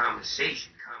in the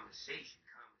conversation.